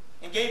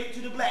 And gave it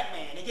to the black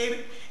man.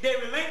 They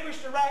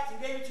relinquished the rights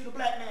and gave it to the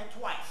black man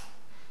twice.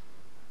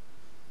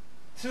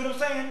 See what I'm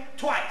saying?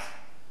 Twice.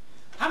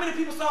 How many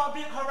people saw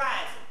Event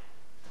Horizon?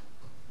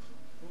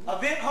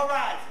 Event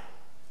Horizon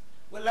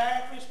with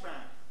Larry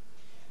Fishburne.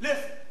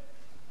 Listen,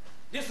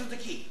 this is the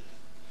key.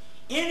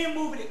 Any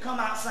movie that come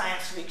out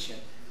science fiction,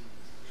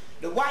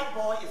 the white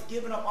boy is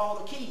giving up all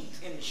the keys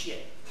in the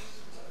shit.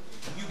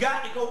 You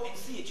got to go and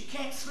see it. You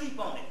can't sleep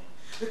on it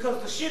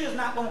because the shit is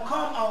not going to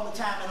come all the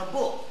time in a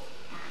book.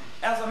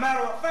 As a matter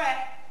of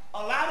fact,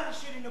 a lot of the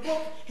shit in the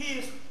book,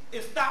 he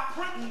is stopped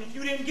printing if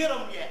you didn't get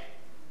them yet.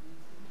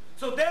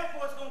 So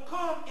therefore, it's going to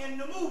come in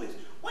the movies.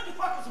 What the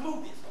fuck is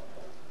movies?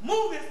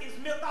 Movies is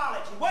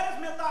mythology. What is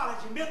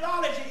mythology?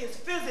 Mythology is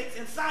physics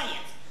and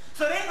science.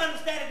 So they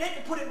understand that they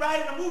can put it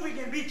right in a movie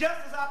and be just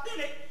as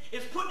authentic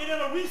as putting it in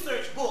a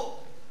research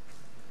book.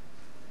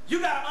 You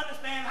got to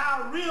understand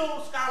how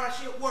real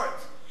scholarship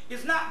works.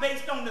 It's not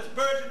based on this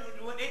version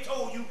of what they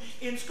told you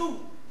in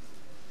school.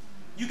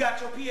 You got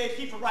your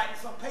PhD for writing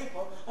some paper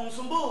on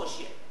some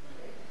bullshit.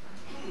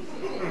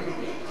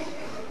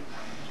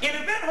 In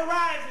Event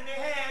Horizon, they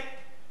had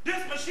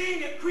this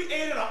machine that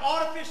created an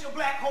artificial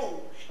black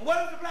hole. And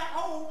what is the black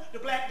hole? The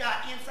black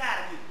dot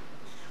inside of you.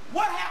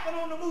 What happened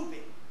on the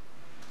movie?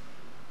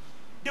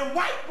 The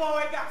white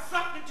boy got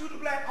sucked into the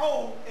black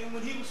hole, and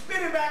when he was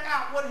spitting back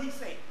out, what did he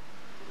say?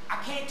 I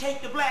can't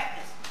take the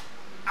blackness.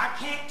 I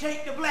can't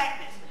take the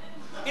blackness.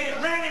 And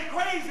it ran him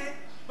crazy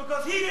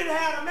because he didn't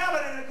have the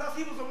melanin, because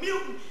he was a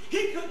mutant.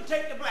 He couldn't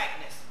take the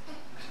blackness.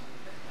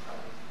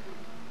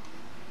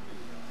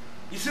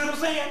 You see what I'm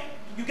saying?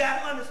 You got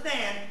to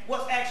understand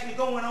what's actually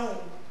going on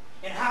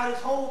and how this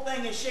whole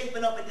thing is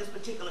shaping up at this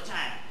particular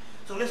time.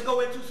 So let's go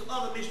into some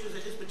other mysteries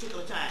at this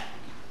particular time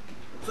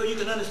so you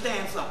can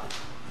understand something.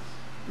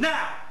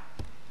 Now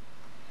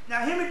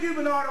Hemmitt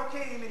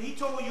came and he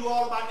told you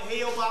all about the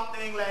Hale-Bopp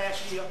thing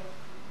last year,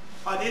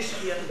 or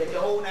this year, the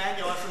whole 9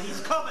 yards, so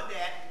he's covered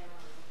that.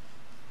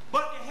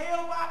 But the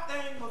Hale-Bopp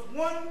thing was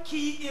one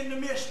key in the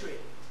mystery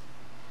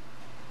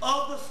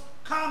of the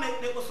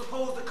comet that was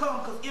supposed to come,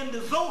 because in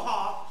the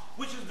Zohar,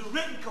 which is the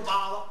written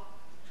Kabbalah,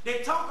 they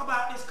talk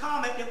about this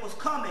comet that was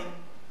coming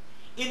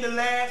in the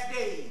last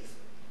days.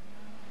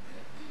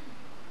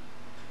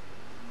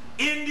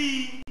 In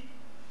the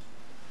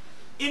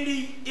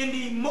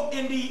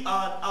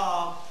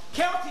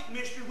Celtic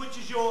mystery, which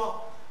is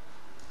your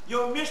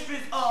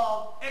mysteries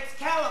of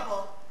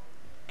Excalibur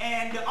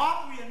and the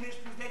Arthurian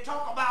mysteries, they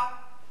talk about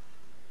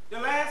the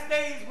last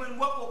days when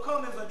what will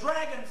come is a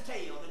dragon's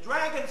tail. The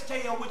dragon's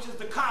tail, which is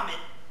the comet.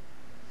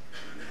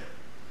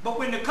 But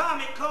when the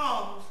comet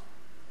comes,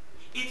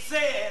 it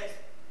says,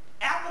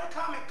 after the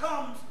comet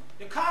comes,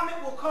 the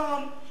comet will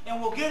come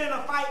and will get in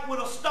a fight with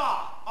a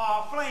star,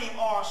 or a flame,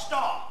 or a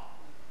star.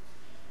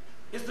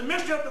 It's the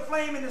mystery of the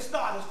flame and the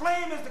star. The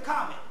flame is the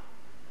comet,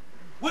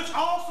 which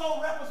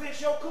also represents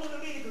your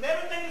kundalini, because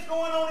everything that's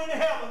going on in the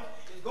heavens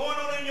is going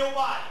on in your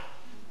body.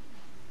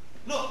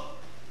 Look,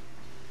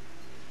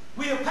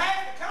 we have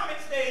passed the comet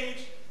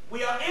stage.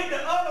 We are in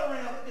the other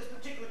realm at this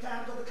particular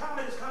time because the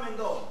comet is coming and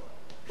going.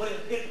 But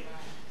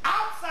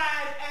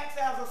outside it acts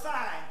as a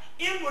sign.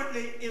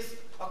 Inwardly is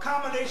a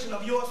combination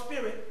of your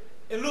spirit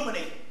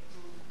illuminated.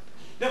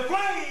 The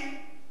flame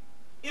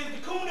is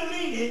the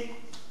kundalini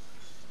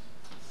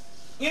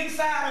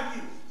inside of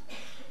you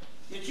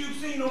that you've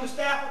seen on the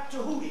staff of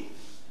Tahuti.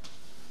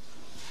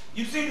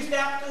 You've seen the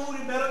staff of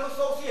Tahuti Medical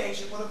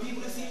Association. For the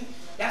people that see,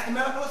 that's the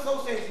Medical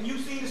Association.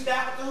 You've seen the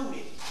staff of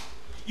Tahuti.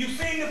 You've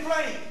seen the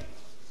flame.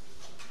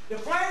 The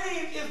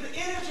flame is the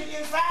energy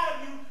inside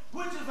of you,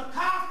 which is a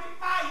cosmic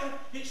fire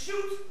that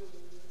shoots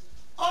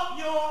up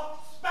your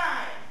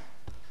spine.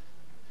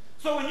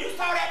 So when you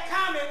saw that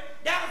comet,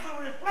 that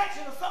was a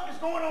reflection of something that's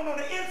going on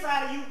the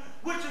inside of you,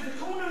 which is the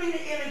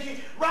kundalini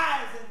energy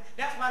rising.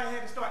 That's why they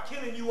had to start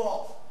killing you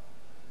off.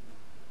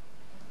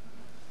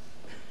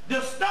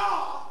 The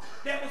star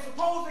that was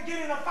supposed to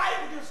get in a fight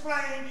with this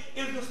flame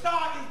is the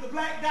star, is the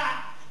black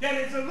dot that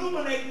is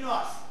illuminating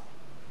us.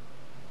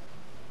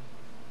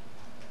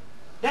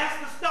 That's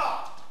the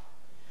star.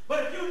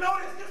 But if you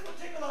notice, this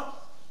particular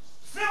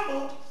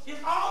symbol is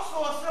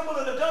also a symbol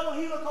of the double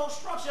helical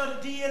structure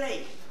of the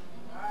DNA.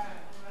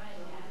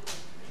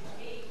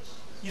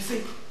 You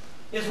see,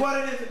 it's what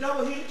it is, the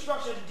double helical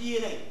structure of the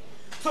DNA.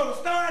 So the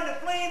star and the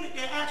flame that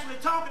they're actually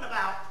talking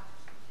about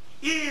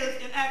is,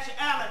 in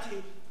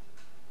actuality,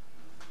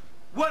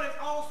 what has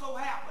also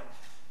happened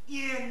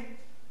in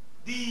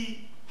the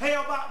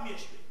Hemmitt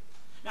mystery.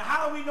 Now,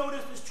 how do we know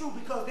this is true?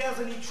 Because there's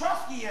an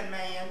Etruscan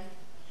man.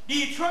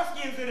 The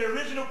Etruscans are the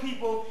original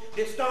people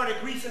that started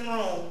Greece and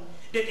Rome,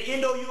 that the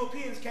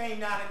Indo-Europeans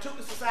came down and took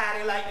the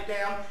society like they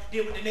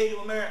did with the Native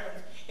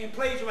Americans and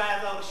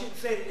plagiarized all the shit and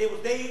said that it was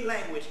their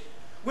language.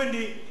 When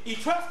the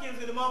Etruscans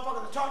and the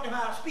motherfuckers taught them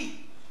how to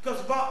speak, because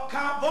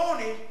Count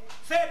Boney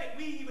said that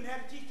we even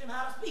had to teach them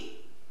how to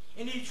speak.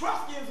 And the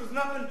Etruscans is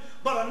nothing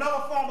but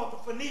another form of the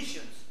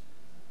Phoenicians,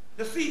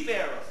 the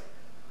seafarers.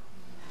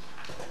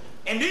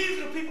 And these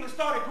are the people that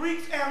started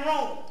Greece and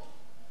Rome.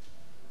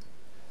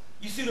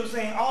 You see what I'm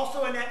saying?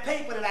 Also in that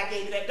paper that I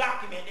gave you, that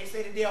document, they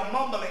say that they are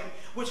mumbling,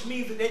 which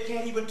means that they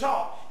can't even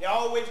talk. They're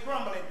always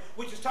grumbling,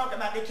 which is talking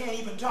about they can't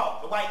even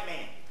talk, the white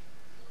man.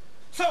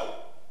 So,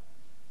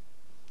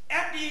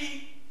 at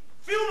the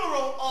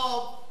funeral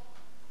of,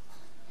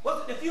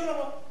 was it the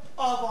funeral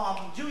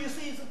of Julius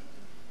Caesar?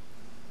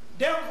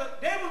 They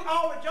was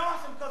all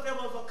rejoicing because there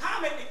was a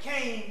comet that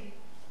came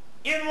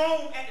in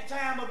Rome at the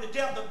time of the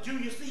death of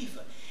Julius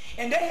Caesar.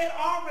 And they had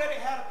already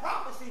had a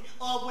prophecy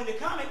of when the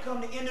comet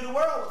come, the end of the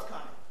world was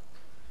coming.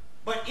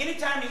 But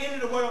anytime the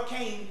end of the world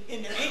came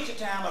in the ancient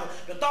time, or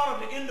the thought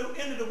of the end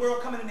of the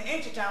world coming in the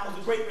ancient time was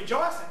a great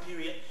rejoicing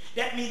period.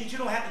 That means that you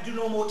don't have to do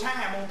no more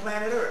time on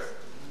planet Earth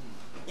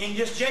in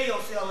this jail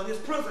cell or this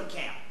prison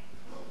camp.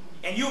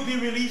 And you'll be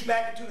released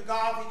back into the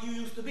gods that you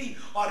used to be,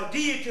 or the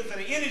deities or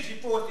the energy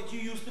force that you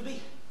used to be.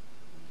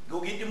 Go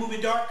get the movie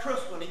Dark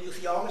Crystal and you'll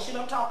see all the shit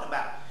I'm talking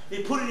about.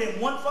 They put it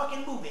in one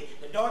fucking movie,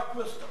 The Dark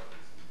Crystal.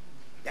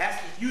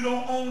 That's if you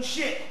don't own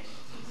shit.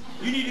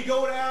 You need to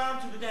go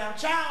down to the damn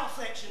child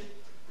section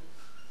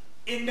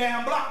in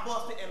damn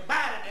Blockbuster and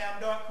buy the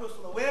damn Dark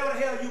Crystal or wherever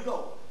the hell you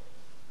go.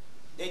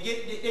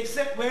 They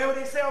set wherever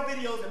they sell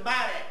videos and buy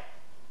that.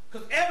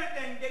 Because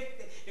everything,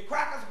 the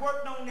crackers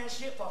worked on that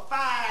shit for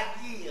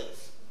 5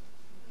 years.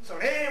 So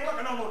they ain't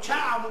working on no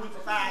child movie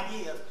for 5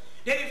 years.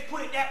 They just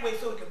put it that way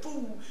so it can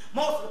fool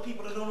most of the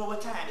people that don't know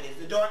what time it is,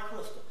 the Dark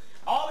Crystal.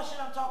 All the shit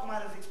I'm talking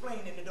about is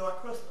explained in the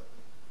Dark Crystal.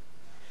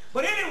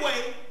 But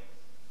anyway,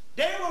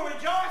 they were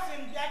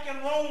rejoicing back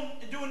in Rome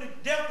during the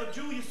death of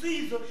Julius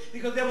Caesar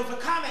because there was a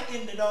comet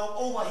in the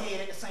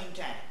overhead at the same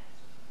time.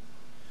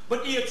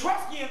 But the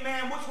Etruscan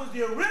man, which was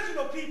the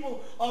original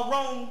people of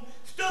Rome,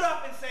 stood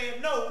up and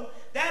said, no,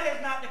 that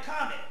is not the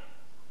comet.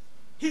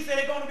 He said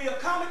there's going to be a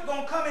comet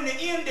going to come in the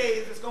end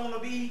days. It's going to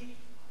be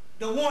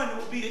the one that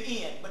will be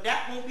the end, but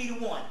that won't be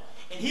the one.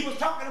 And he was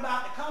talking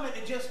about the comet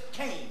that just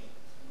came.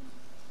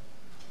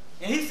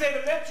 And he said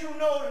to let you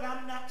know that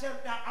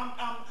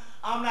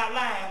I'm not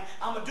lying.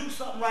 I'm going to do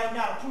something right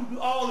now to prove to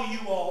all of you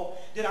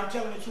all that I'm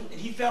telling the truth.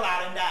 And he fell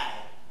out and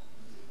died.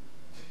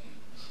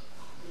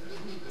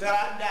 Fell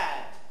out and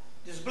died.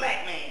 This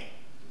black man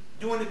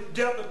doing the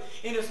death of,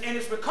 and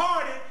it's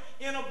recorded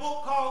in a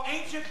book called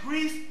Ancient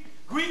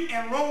Greek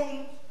and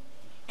Roman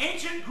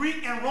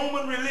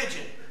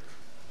Religion.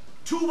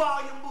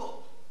 2-volume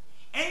book.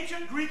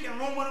 Ancient Greek and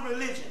Roman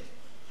Religion.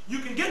 You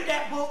can get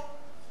that book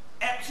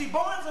at, see,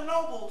 Barnes &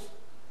 Nobles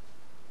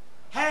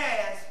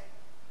has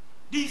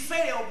these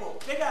sale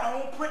books. They got their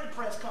own printing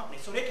press company,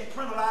 so they can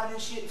print a lot of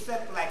this shit and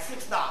sell it for like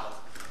 $6.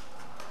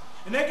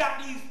 And they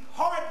got these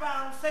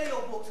hardbound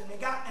sale books, and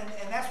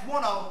that's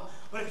one of them.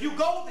 But if you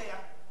go there,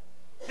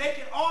 they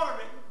can order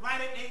it, right?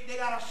 They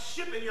got a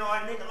shipping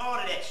yard, and they can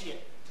order that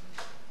shit.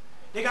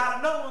 They got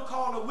another one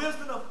called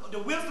the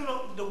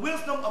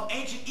Wisdom of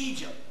Ancient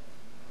Egypt.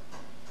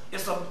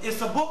 It's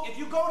a book. If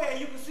you go there,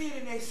 you can see it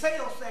in their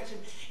sales section.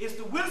 It's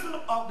the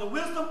Wisdom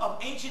of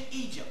Ancient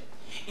Egypt.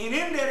 And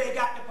in there, they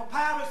got the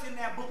papyrus in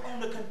that book on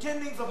the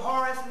contendings of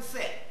Horus and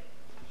Set.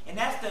 And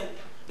that's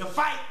the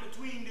fight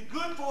between the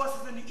good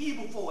forces and the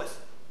evil force,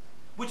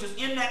 which is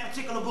in that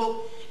particular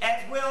book,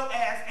 as well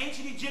as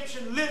ancient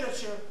Egyptian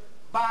literature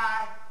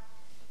by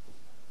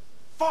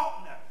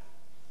Faulkner.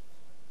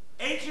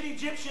 Ancient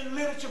Egyptian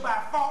literature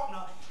by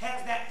Faulkner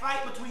has that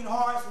fight between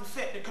Horus and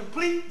Set, the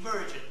complete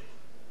version,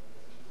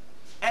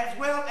 as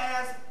well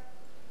as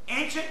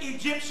ancient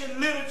Egyptian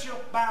literature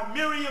by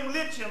Miriam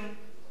Litcham,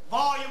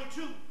 Volume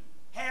 2,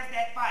 has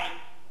that fight.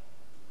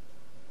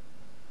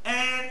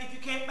 And if you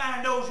can't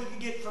find those, you can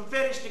get From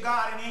Fetish to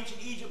God in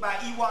Ancient Egypt by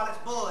E. Wallace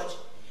Budge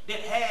that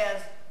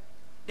has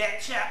that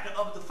chapter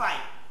of the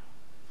fight.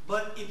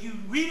 But if you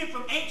read it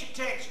from ancient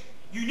text,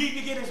 you need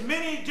to get as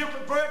many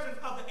different versions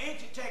of the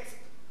ancient text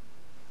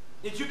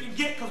that you can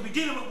get, because we're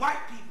dealing with white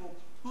people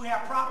who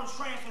have problems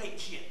translating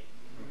shit.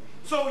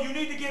 So you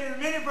need to get in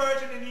an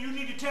inversion, and you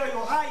need to tell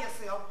your higher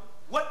self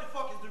what the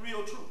fuck is the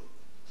real truth.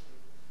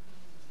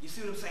 You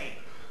see what I'm saying?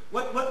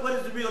 What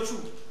is the real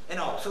truth and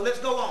all? So let's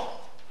go on.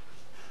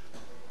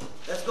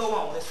 Let's go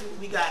on. Let's see what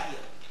we got here.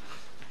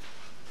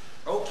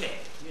 Okay.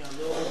 Yeah, a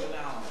little over an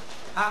hour.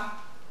 Huh?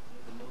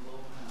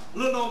 A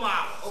little over an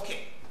hour.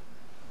 Okay.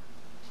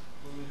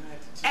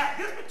 At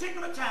this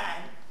particular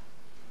time,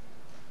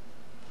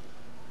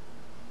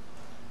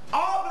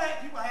 all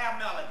black people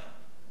have melanin.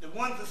 The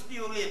ones that are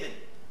still living,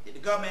 that the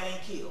government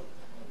ain't killed.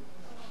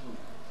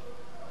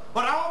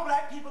 But all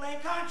black people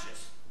ain't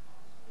conscious.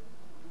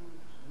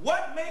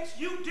 What makes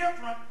you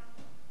different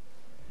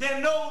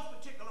than those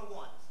particular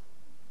ones?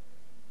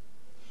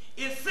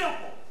 It's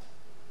simple.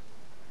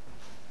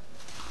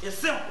 It's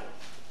simple.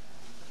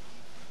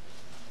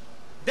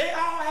 They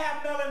all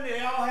have melanin, they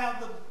all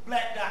have the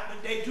black dot,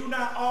 but they do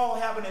not all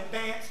have an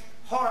advanced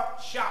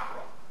heart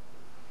chakra.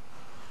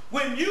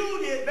 When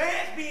you, the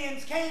advanced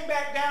beings, came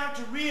back down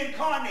to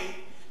reincarnate,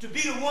 to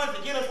be the ones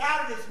to get us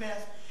out of this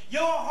mess,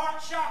 your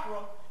heart chakra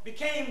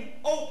became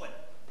open.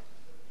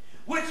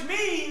 Which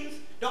means,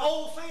 the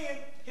old saying,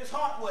 his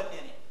heart wasn't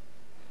in it.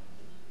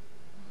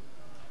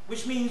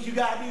 Which means you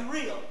got to be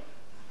real.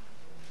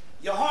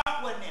 Your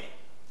heart wasn't in it.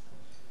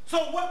 So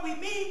what we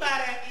mean by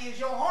that is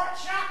your heart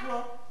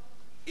chakra,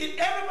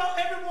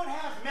 everyone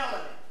has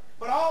melanin.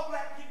 But all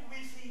black people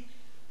we see,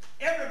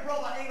 every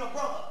brother ain't a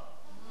brother.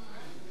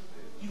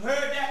 You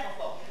heard that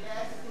before.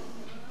 Yes.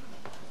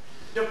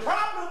 The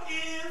problem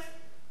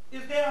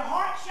is their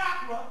heart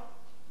chakra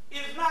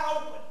is not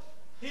open.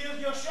 Here's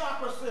your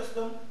chakra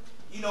system,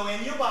 you know,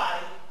 in your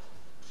body.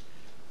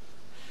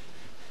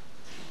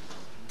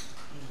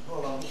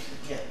 Hold on,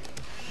 yeah.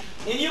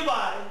 In your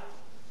body,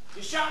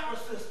 the chakra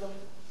system,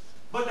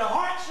 but the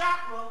heart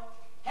chakra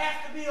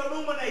has to be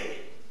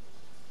illuminated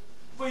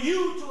for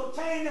you to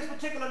obtain this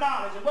particular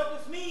knowledge. And what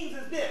this means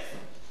is this.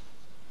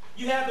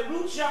 You have the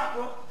root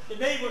chakra, the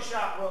navel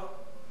chakra,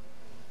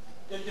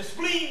 the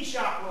spleen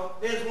chakra,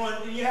 there's one,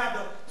 and you have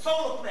the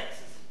solar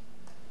plexus.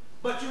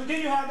 But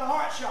then you have the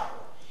heart chakra.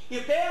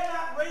 If they're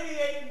not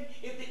radiating,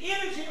 if the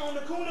energy on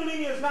the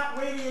kundalini is not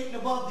radiating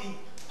above the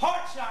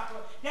heart chakra,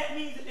 that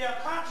means that their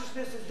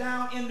consciousness is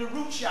down in the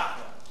root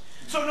chakra.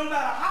 So no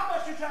matter how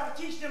much you try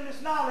to teach them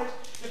this knowledge,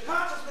 the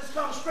consciousness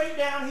comes straight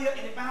down here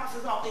and it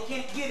bounces off. They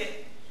can't get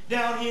it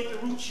down here at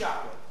the root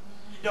chakra.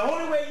 The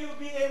only way you'll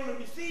be able to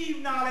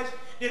receive knowledge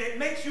that it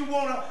makes you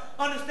want to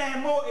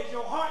understand more is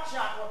your heart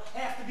chakra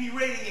has to be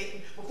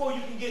radiating before you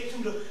can get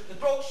to the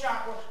throat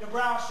chakra, the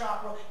brow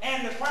chakra,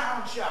 and the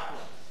crown chakra.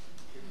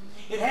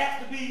 It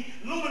has to be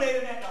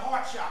illuminated at the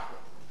heart chakra.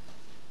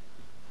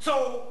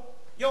 So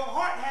your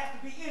heart has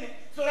to be in it.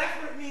 So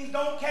that's what it means,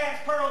 don't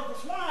cast pearls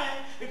to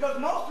swine, because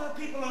most of the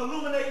people are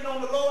illuminating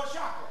on the lower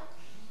chakra,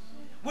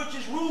 which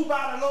is ruled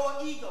by the lower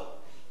ego.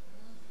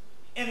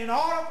 And in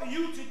order for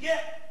you to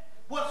get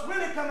what's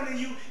really coming to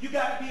you, you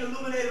got to be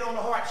illuminated on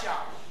the heart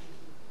chakra,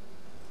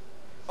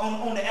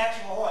 on the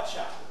actual heart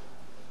chakra.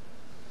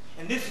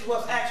 And this is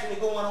what's actually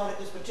going on at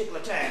this particular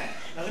time.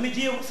 Now let me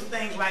deal with some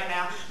things right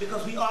now,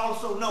 because we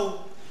also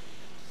know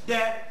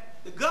that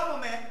the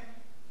government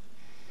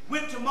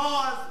went to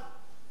Mars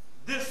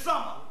this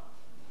summer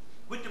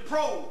with the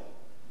probe.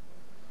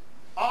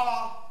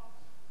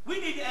 We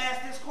need to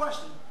ask this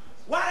question.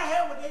 Why the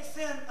hell would they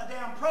send a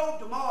damn probe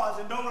to Mars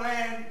and don't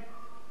land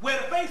where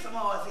the face of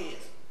Mars is?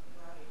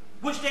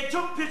 Which they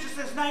took pictures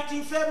since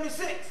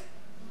 1976.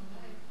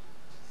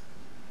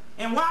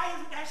 And why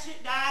isn't that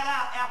shit died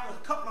out after a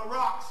couple of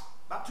rocks?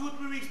 About 2 or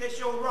 3 weeks they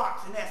showed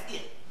rocks and that's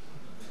it.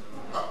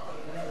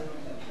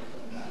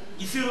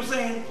 You see what I'm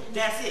saying?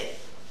 That's it.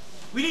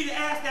 We need to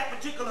ask that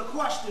particular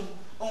question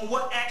on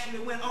what actually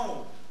went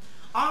on.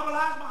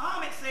 Elijah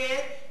Muhammad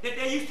said that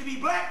there used to be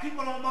black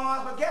people on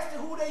Mars, but guess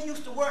who they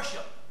used to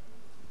worship?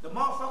 The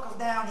motherfuckers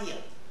down here.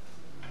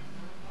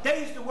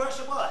 They used to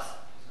worship us.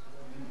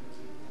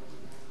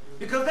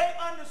 Because they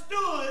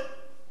understood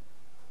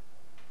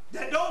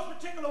that those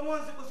particular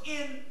ones that was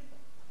in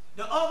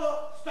the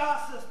other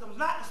star systems,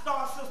 not the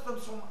star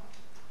systems from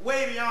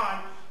way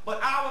beyond, but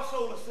our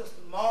solar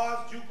system, Mars,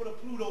 Jupiter,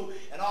 Pluto,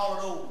 and all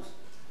of those.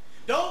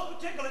 Those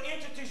particular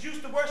entities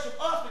used to worship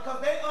us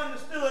because they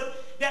understood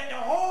that the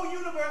whole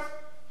universe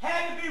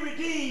had to be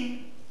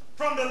redeemed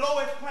from the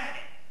lowest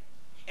planet.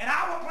 And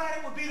our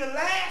planet would be the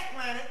last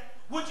planet,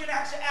 which in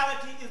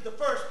actuality is the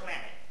first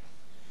planet.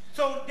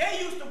 So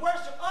they used to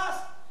worship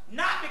us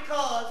not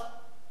because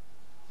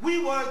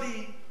we were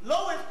the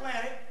lowest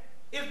planet,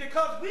 it's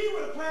because we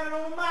were the planet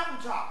on the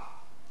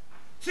mountaintop.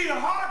 See, the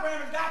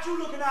hologram has got you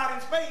looking out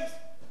in space,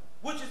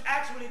 which is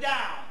actually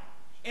down,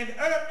 and the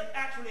earth is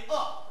actually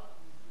up.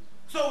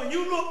 So when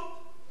you look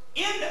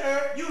in the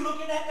earth, you're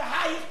looking at the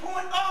highest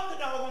point of the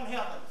doggone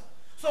heavens.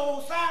 So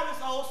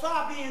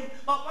Osiris being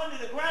up under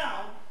the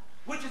ground,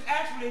 which is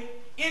actually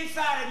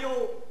inside of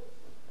your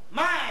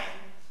mind,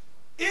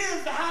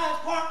 is the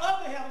highest part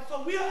of the heavens.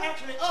 So we are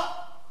actually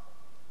up,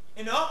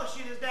 and the other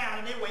shit is down,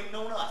 and they're waiting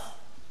on us.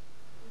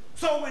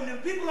 So when the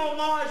people on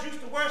Mars used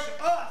to worship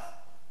us,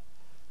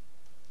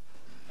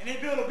 and they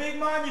built a big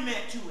monument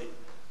to it,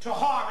 to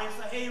Horus,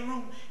 a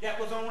Heru that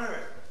was on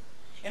earth.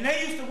 And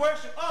they used to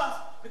worship us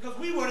because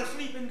we were the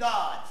sleeping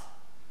gods.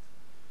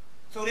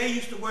 So they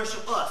used to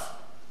worship us.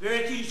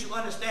 Very key to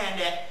understand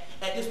that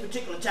at this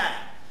particular time.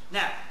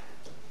 Now,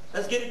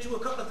 let's get into a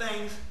couple of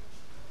things.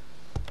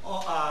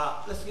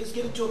 Let's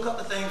get into a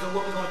couple of things on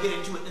what we're going to get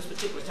into at this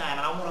particular time.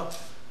 And I want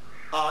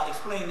to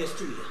explain this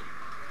to you.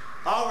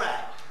 All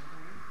right.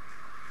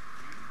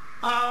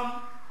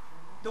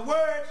 The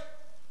words,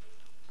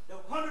 the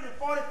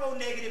 144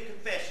 negative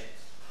confessions.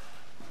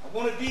 I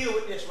want to deal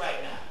with this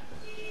right now.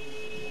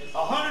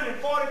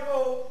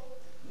 144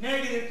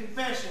 negative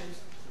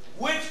confessions,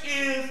 which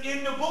is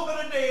in the book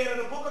of the dead,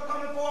 or the book of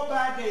coming forth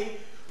by day,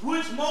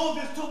 which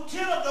Moses took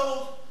 10 of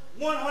those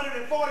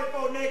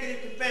 144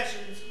 negative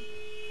confessions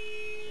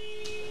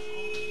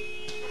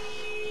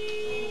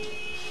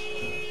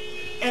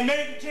and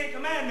made the 10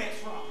 commandments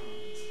from.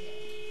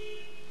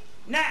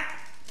 Now,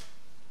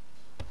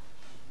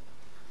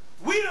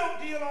 we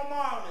don't deal on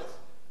moralism.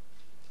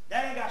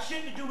 That ain't got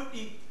shit to do with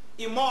the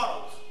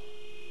immortals,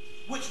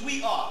 which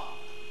we are.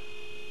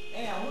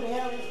 Damn, who the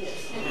hell is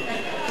this?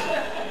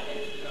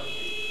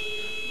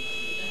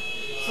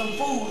 Some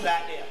fools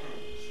out there.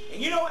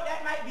 And you know what?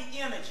 That might be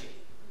energy.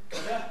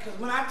 Because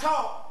when I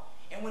talk,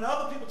 and when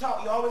other people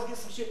talk, you always get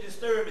some shit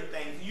disturbing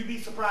things. And you'd be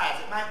surprised.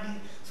 It might be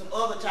some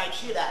other type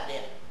shit out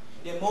there.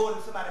 They're more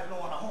than somebody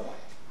blowing a horn.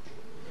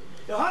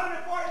 The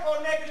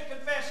 144 negative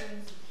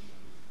confessions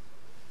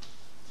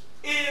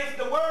is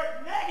the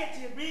word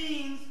negative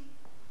means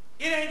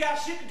it ain't got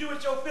shit to do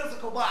with your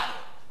physical body.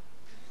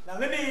 Now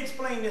let me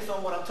explain this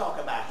on what I'm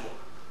talking about here.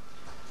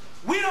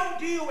 We don't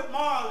deal with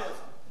moralism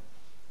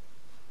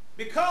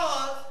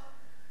because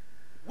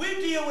we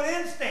deal with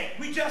instinct.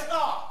 We just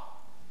are.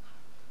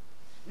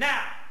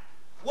 Now,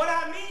 what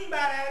I mean by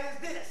that is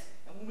this.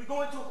 And when we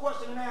go into a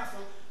question and answer,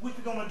 which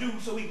we're going to do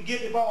so we can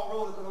get the ball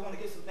rolling, because I want to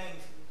get some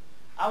things.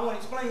 I want to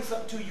explain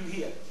something to you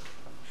here.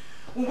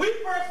 When we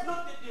first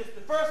looked at this,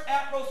 the first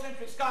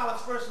Afrocentric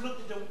scholars first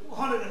looked at the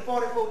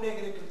 144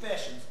 negative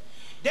confessions.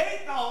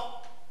 They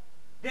thought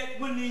that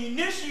when the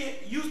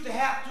initiate used to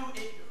have to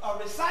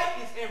recite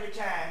this every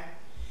time,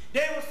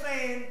 they were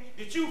saying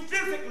that you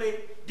physically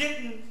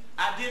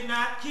I did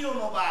not kill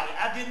nobody.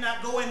 I did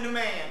not go into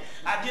man.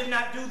 I did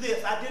not do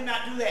this. I did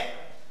not do that.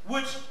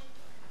 Which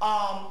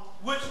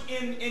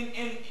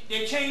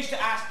they changed to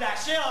thou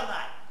shalt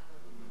not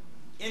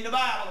in the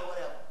Bible or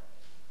whatever,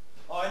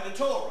 or in the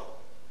Torah.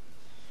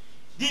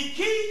 The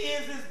key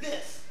is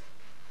this.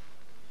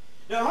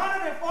 The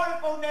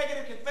 144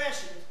 negative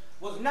confessions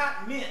was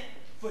not meant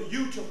for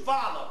you to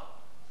follow.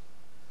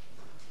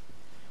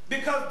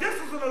 Because this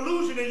is an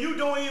illusion and you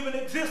don't even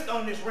exist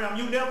on this realm.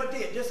 You never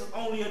did. This is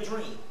only a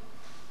dream.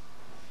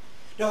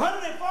 The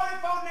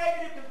 144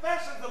 negative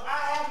confessions of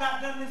I have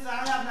not done this,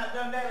 I have not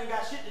done that, ain't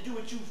got shit to do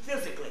with you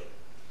physically.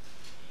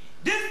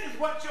 This is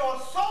what your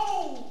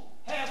soul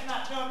has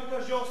not done,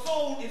 because your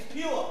soul is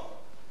pure.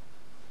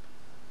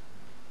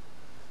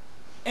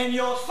 And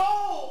your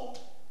soul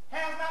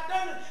has not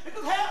done it.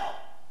 Because hell,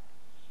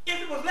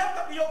 if it was left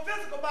up to your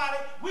physical body,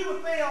 we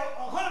would fail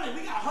 100.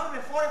 We got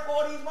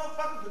 144 of these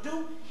motherfuckers to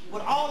do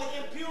with all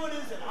the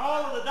impurities and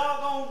all of the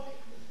doggone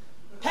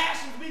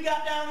passions we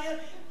got down here.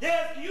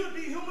 You'd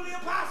be humanly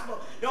impossible.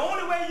 The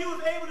only way you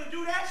was able to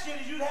do that shit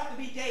is you'd have to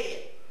be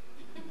dead.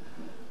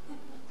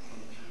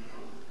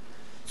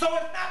 So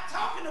it's not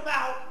talking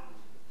about,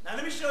 now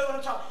let me show you what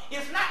I'm talking.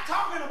 It's not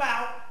talking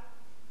about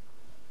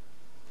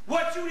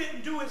what you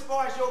didn't do as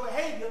far as your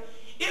behavior.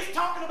 It's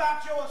talking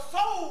about your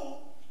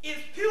soul is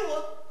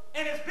pure,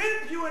 and it's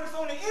been pure, and it's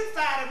on the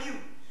inside of you.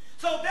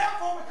 So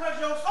therefore, because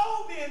your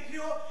soul being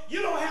pure,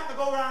 you don't have to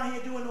go around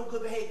here doing no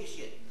good behavior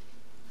shit.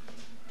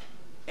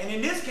 And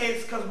in this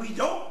case, because we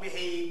don't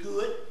behave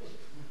good,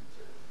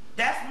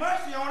 that's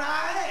mercy on our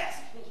ass.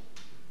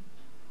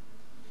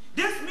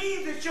 This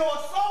means that your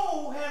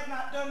soul has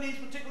not done these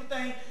particular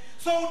things.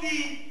 So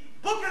the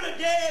book of the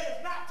dead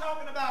is not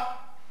talking about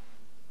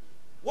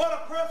what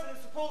a person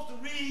is supposed to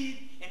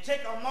read and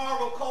take a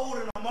moral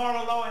code and a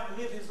moral law and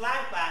live his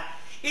life by.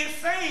 It's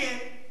saying,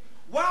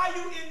 while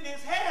you in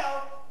this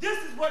hell, this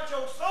is what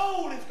your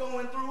soul is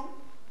going through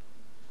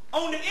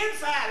on the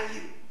inside of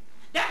you.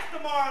 That's the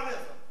moralism.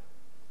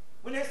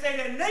 When they say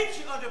the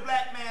nature of the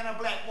black man or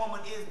black woman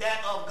is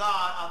that of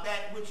God, or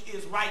that which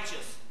is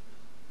righteous.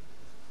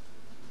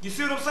 You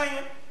see what I'm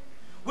saying?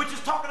 Which is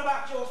talking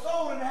about your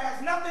soul, and it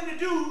has nothing to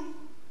do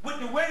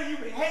with the way you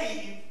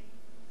behave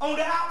on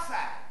the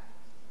outside.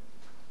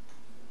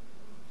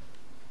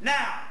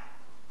 Now,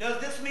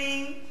 does this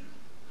mean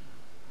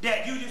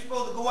that you're just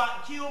supposed to go out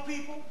and kill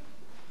people?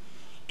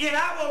 In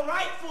our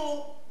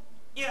rightful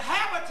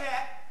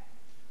habitat,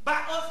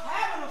 by us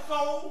having a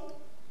soul,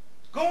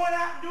 going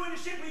out and doing the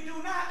shit we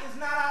do now is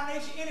not our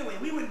nature anyway.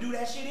 We wouldn't do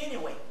that shit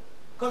anyway,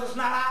 because it's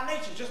not our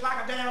nature. Just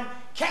like a damn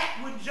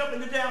cat wouldn't jump in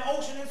the damn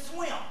ocean and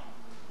swim.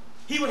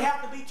 He would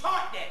have to be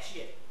taught that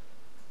shit.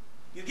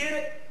 You get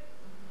it?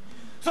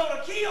 So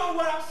the key on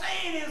what I'm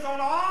saying is, on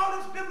all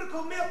this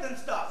biblical myth and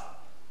stuff,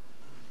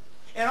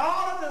 and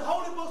all of the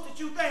holy books that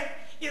you think,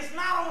 it's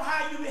not on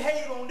how you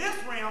behave on this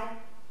realm,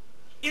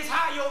 it's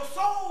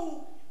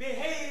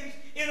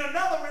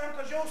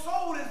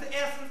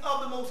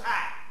Most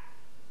High.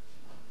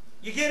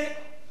 You get it?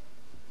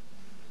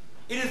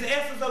 It is the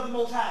essence of the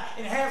Most High.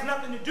 And it has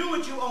nothing to do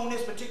with you on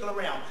this particular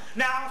realm.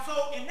 Now,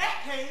 so in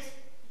that case,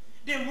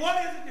 then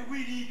what is it that we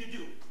need to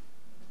do?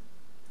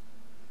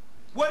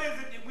 What is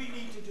it that we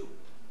need to do?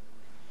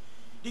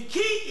 The key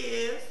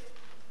is,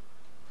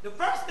 the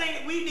first thing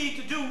that we need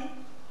to do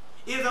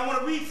is, I want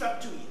to read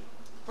something to you.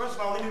 First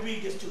of all, let me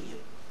read this to you.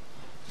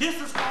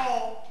 This is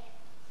called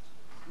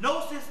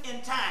Gnosis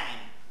in Time.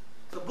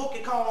 It's a book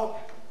called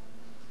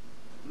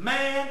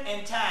Man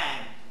and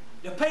Time.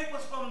 The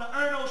paper's from the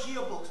Ernos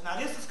yearbooks. Now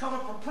this is coming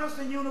from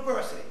Princeton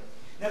University.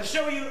 Now to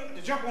show you,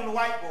 to jump on the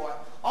whiteboard,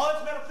 all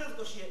this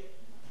metaphysical shit,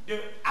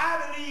 the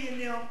Ivy League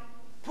and them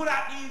put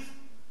out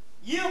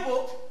these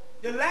yearbooks.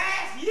 The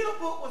last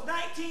yearbook was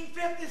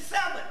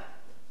 1957.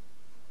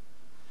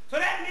 So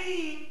that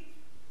means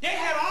they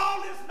had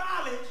all this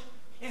knowledge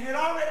and had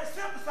already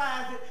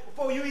synthesized it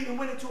before you even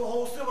went into a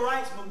whole civil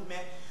rights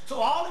movement. So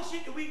all the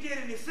shit that we did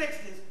in the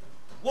 60s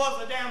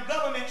was a damn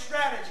government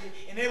strategy,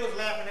 and they was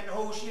laughing at the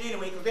whole shit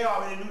anyway because they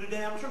already knew the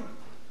damn truth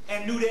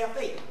and knew their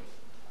fate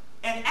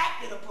and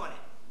acted upon it.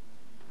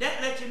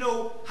 That lets you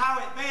know how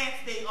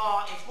advanced they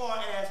are as far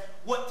as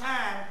what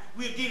time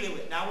we're dealing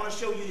with. Now I want to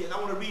show you this. I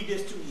want to read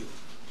this to you.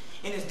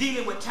 And it's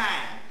dealing with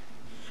time.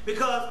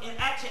 Because in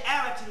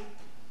actuality,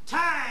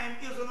 time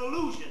is an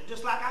illusion,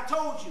 just like I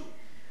told you.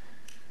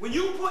 When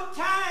you put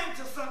time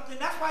to something,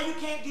 that's why you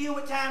can't deal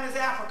with time as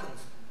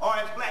Africans or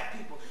as black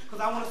people. Because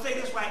I want to say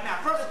this right now.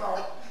 First of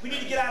all, we need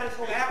to get out of this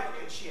whole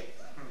African shit.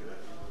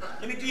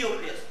 Let me deal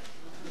with this.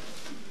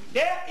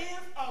 There is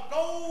a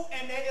goal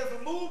and there is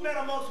a movement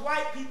amongst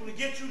white people to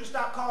get you to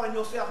stop calling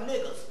yourself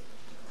niggers.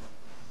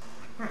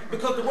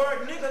 Because the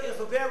word nigger is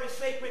a very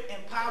sacred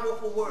and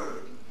powerful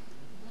word.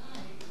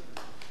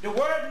 The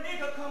word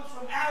nigger comes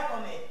from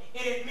alchemy,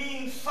 and it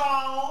means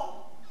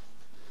Saul,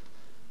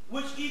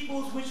 which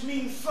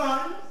means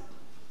son,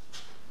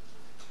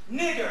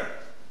 nigger,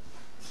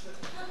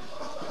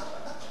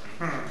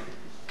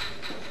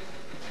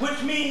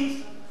 which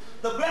means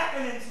the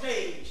blackening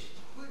stage.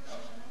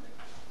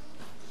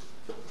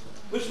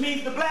 Which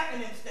means the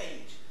blackening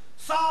stage.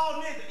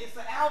 Saul nigger. It's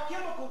an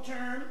alchemical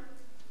term.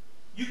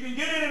 You can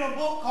get it in a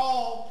book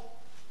called,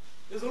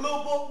 there's a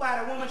little book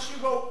by the woman, she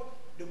wrote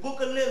the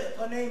Book of Lilith.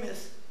 Her name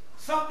is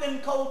something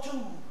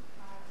Koltuve.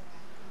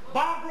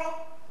 Barbara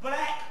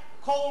Black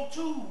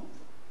Koltuve.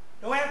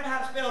 Don't ask me how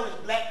to spell this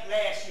black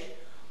last shit.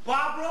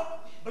 Barbara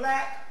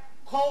Black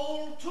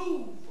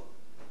Koltuve.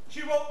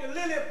 She wrote the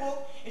Lilith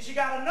book, and she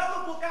got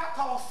another book out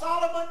called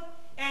Solomon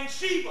and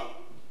Sheba.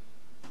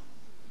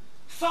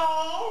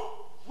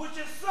 Saul, which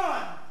is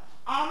son,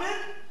 Amen,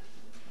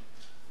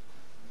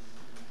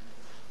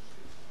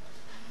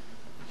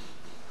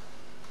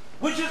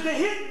 which is the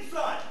hidden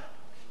son,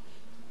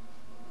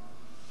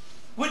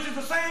 which is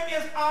the same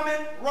as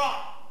Amen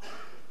Ra.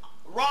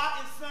 Ra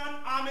is son,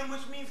 Amen,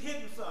 which means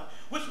hidden son,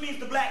 which means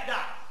the black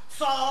dot.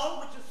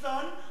 Saul, which is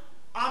son,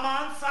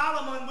 Amen,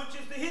 Solomon, which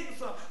is the hidden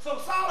son. So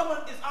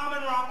Solomon is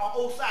Amen Ra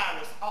or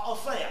Osiris, or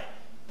Osea.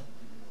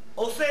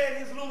 Osea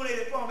in his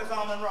illuminated form is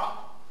Amen Ra.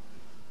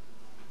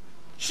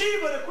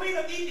 Sheba, the queen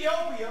of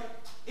Ethiopia,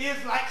 is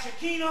like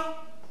Shekinah,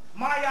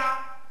 Maya,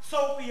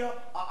 Sophia,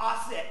 or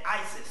Aset,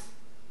 Isis.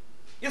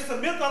 It's a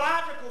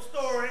mythological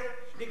story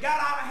that got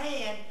out of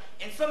hand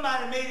and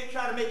somebody made it,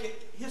 try to make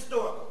it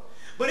historical.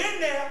 But in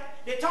there,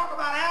 they talk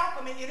about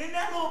alchemy, and in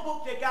that little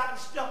book they got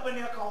the stuff in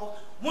there called,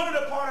 one of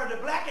the part of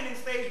the blackening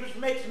stage which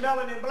makes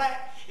melanin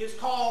black is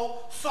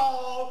called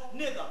Saul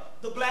nigger,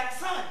 the black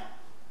sun.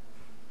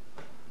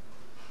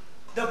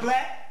 The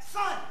black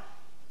sun.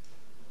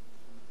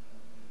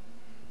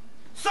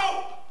 So,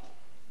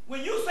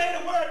 when you say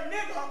the word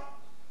nigger,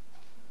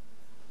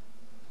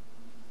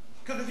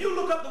 because if you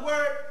look up the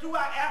word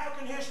throughout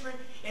African history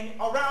and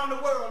around the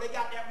world, they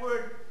got that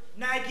word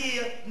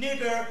Niger,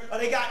 nigger, or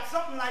they got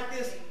something like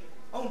this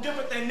on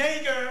different things,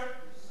 nigger.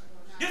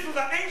 This is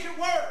an ancient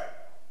word.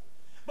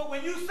 But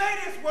when you say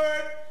this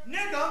word,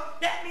 nigger,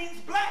 that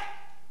means black,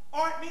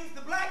 or it means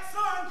the black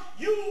sun.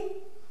 You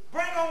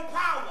bring on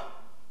power,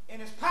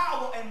 and it's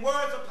power and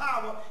words of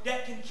power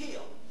that can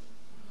kill.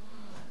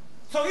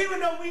 So even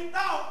though we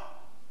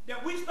thought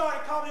that we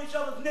started calling each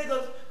other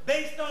niggers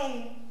based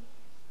on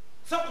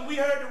something we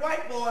heard the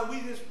white boy,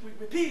 we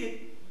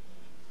repeated,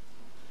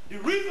 the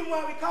reason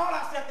why we call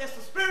ourselves is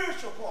the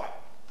spiritual part.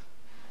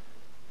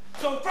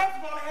 So first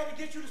of all, I had to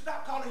get you to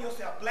stop calling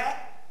yourself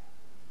black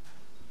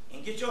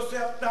and get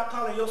yourself, stop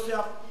calling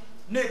yourself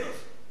niggers.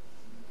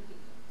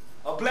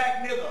 A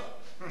black nigger.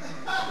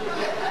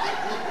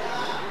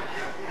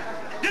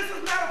 This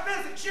is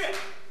metaphysics shit.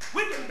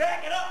 We can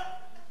back it up.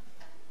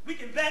 We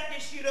can back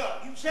this shit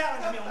up. You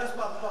challenge me on this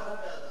motherfucker.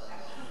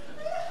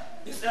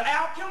 It's an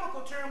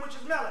alchemical term, which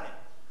is melanin.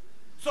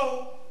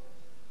 So,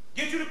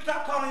 get you to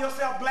stop calling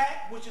yourself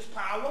black, which is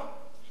power,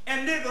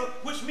 and nigger,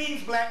 which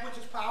means black, which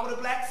is power, the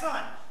black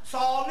sun.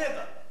 Saul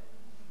nigger,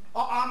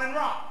 or Amen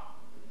Ra.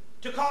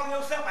 To calling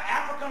yourself an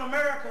African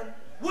American,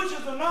 which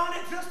is a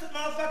non-existent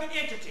motherfucking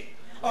entity.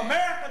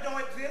 America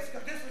don't exist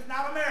because this is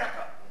not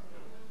America.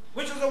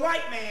 Which is a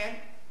white man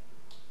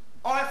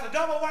or it's a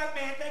double white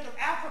man think of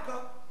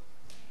Africa,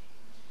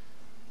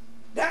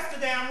 that's the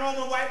damn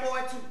Roman white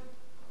boy too.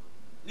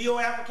 Leo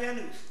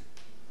Africanus.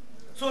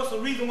 So it's the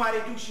reason why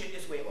they do shit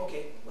this way.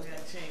 Okay, what's that?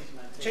 Change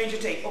my tape. Change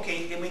your tape.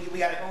 Okay, then we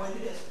gotta go into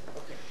this.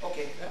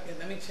 Okay. Okay.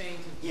 Let me change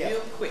it Yeah. real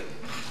quick.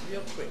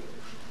 Real quick.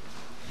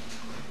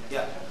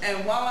 Yeah.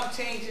 And while I'm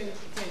changing,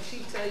 can she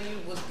tell you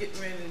what's getting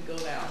ready to go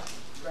down?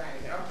 Right,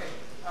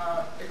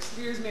 okay.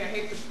 Excuse me, I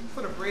hate to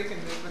put a break in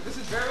this, but this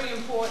is very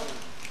important.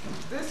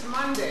 This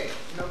Monday,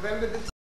 November the